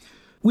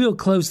 We'll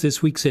close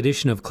this week's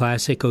edition of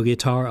Classical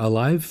Guitar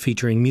Alive,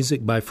 featuring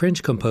music by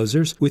French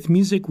composers, with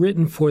music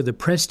written for the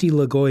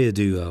Presti-Lagoya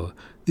duo.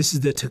 This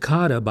is the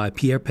Toccata by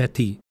Pierre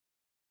Petit.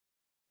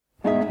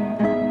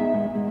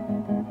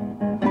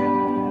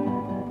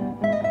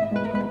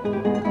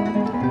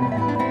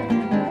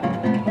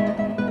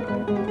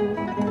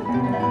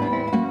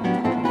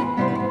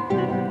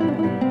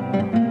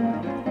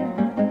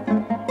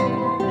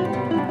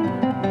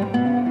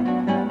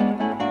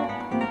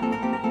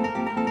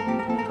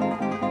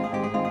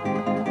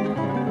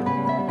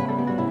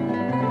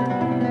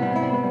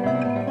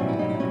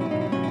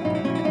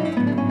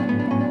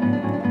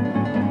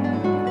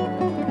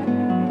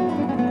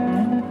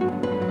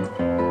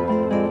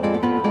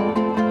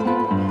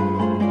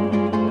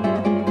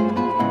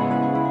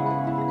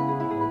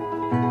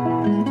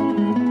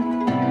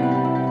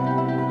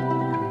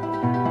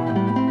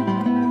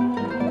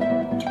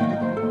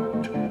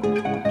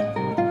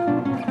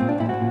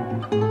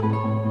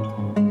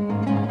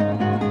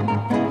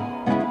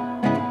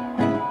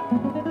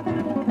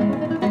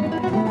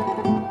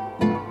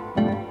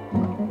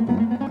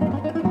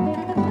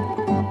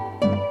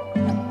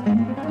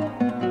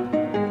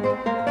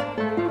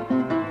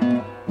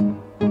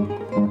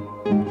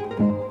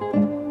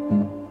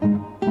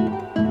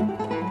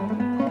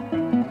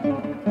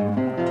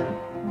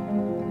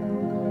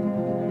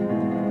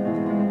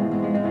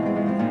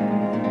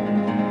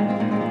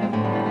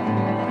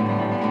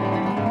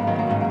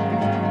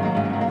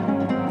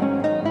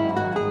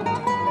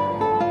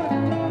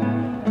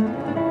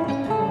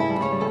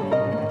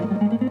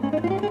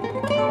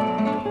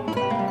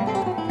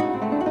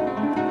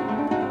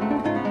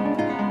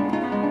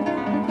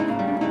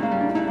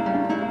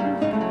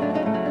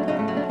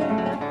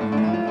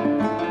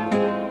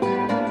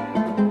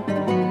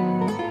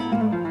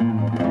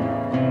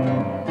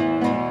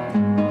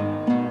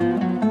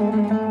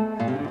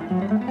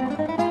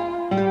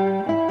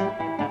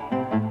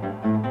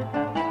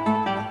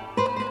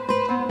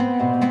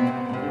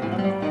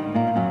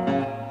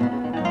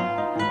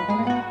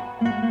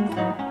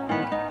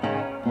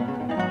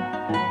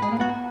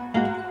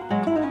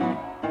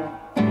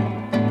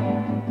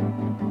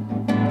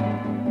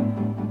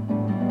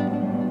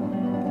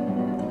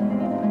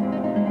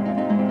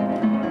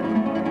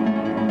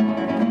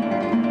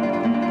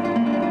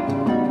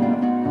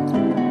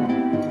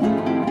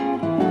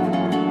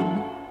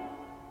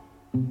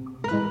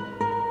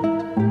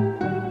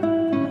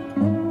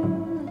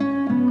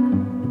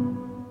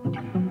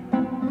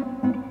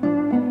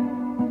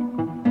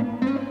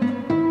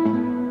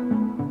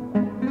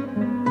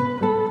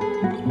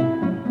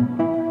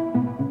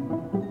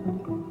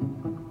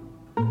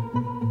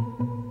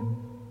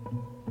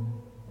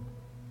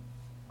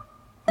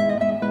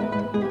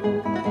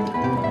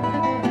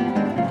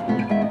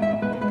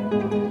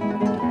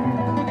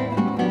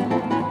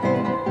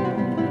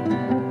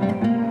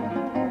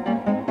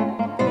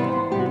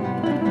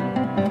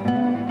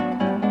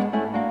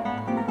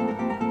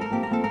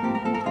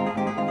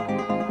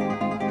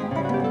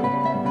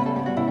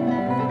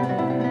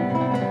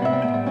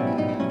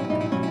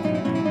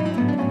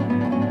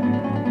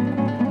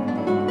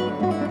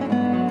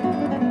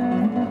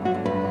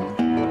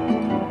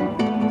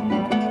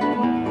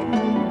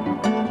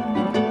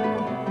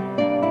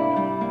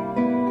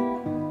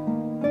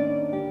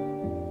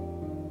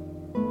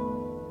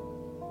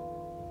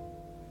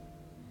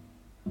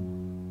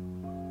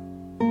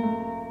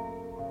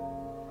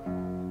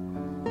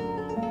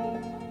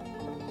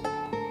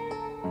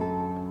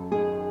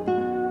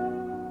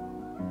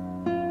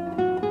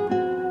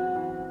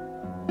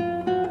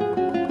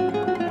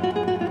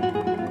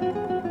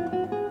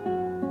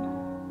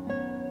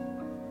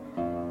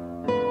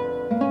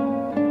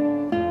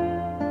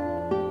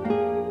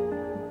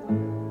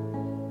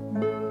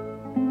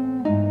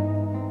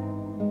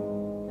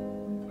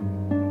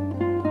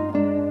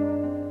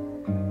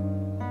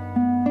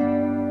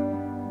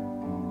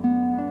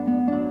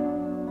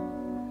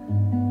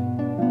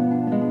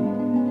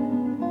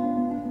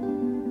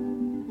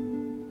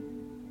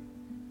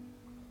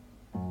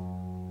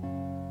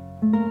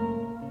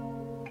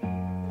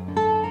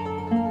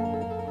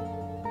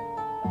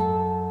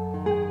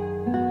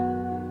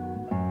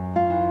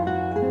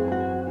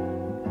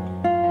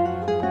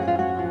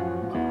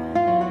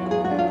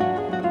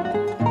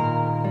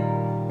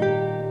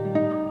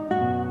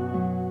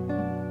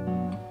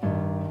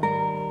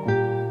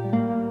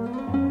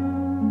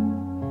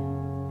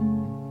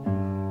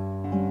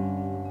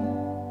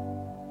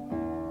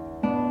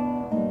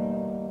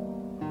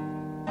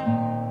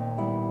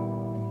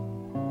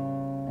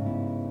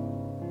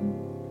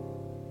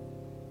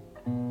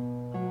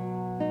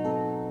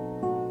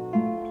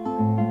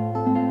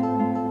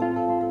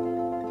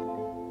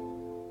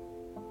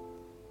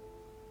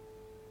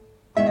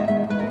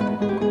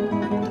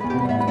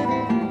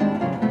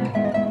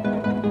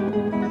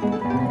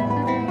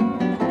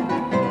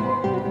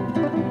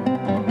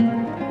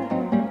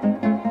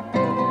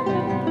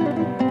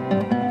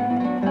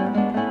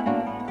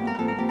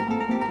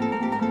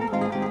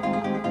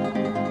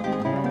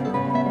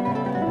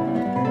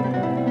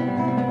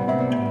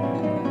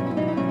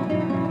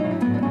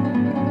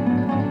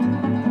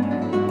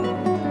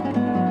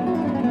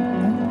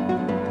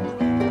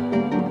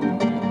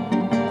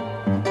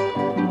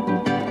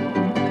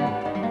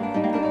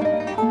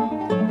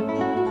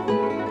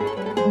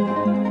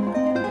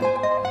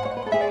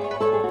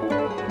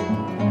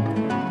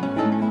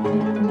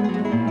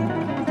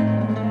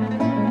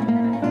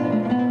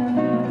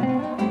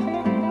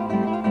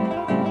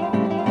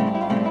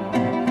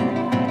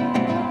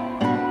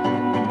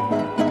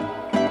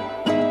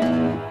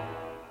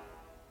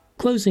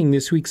 Closing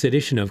this week's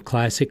edition of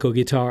Classical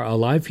Guitar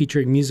Alive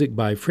featuring music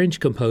by French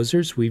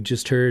composers, we've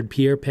just heard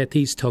Pierre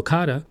Petit's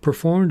Toccata,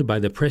 performed by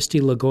the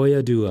Presti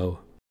Lagoya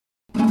Duo.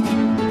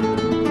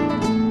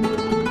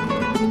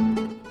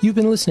 You've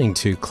been listening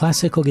to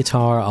Classical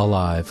Guitar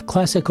Alive.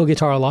 Classical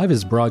Guitar Alive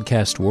is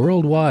broadcast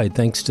worldwide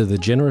thanks to the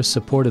generous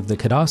support of the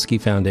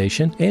Kodosky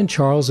Foundation and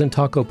Charles and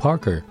Taco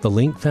Parker, the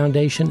Link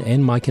Foundation,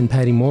 and Mike and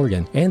Patty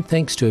Morgan, and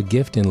thanks to a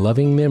gift in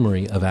loving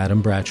memory of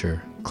Adam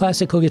Bratcher.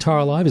 Classical Guitar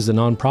Alive is a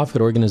nonprofit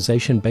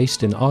organization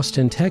based in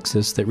Austin,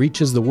 Texas that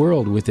reaches the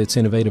world with its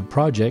innovative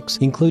projects,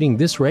 including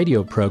this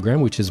radio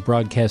program, which is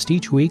broadcast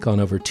each week on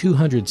over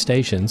 200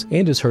 stations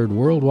and is heard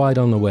worldwide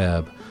on the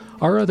web.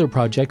 Our other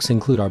projects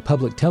include our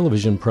public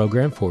television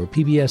program for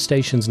PBS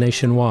stations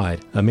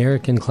nationwide,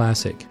 American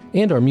Classic,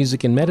 and our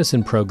Music and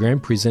Medicine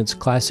program presents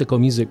classical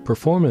music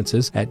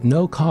performances at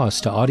no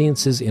cost to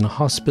audiences in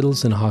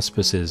hospitals and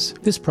hospices.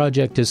 This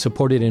project is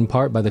supported in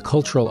part by the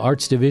Cultural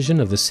Arts Division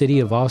of the City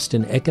of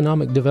Austin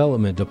Economic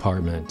Development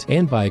Department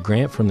and by a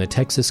grant from the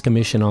Texas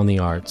Commission on the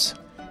Arts.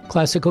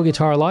 Classical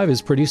Guitar Live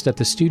is produced at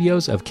the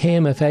studios of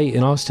KMFA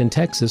in Austin,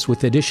 Texas,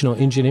 with additional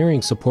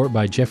engineering support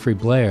by Jeffrey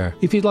Blair.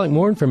 If you'd like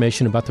more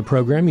information about the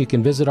program, you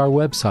can visit our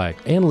website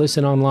and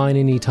listen online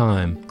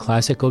anytime,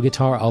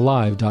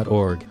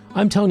 classicalguitaralive.org.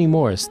 I'm Tony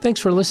Morris. Thanks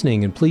for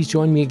listening, and please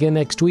join me again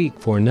next week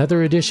for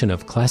another edition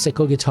of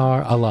Classical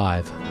Guitar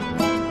Alive.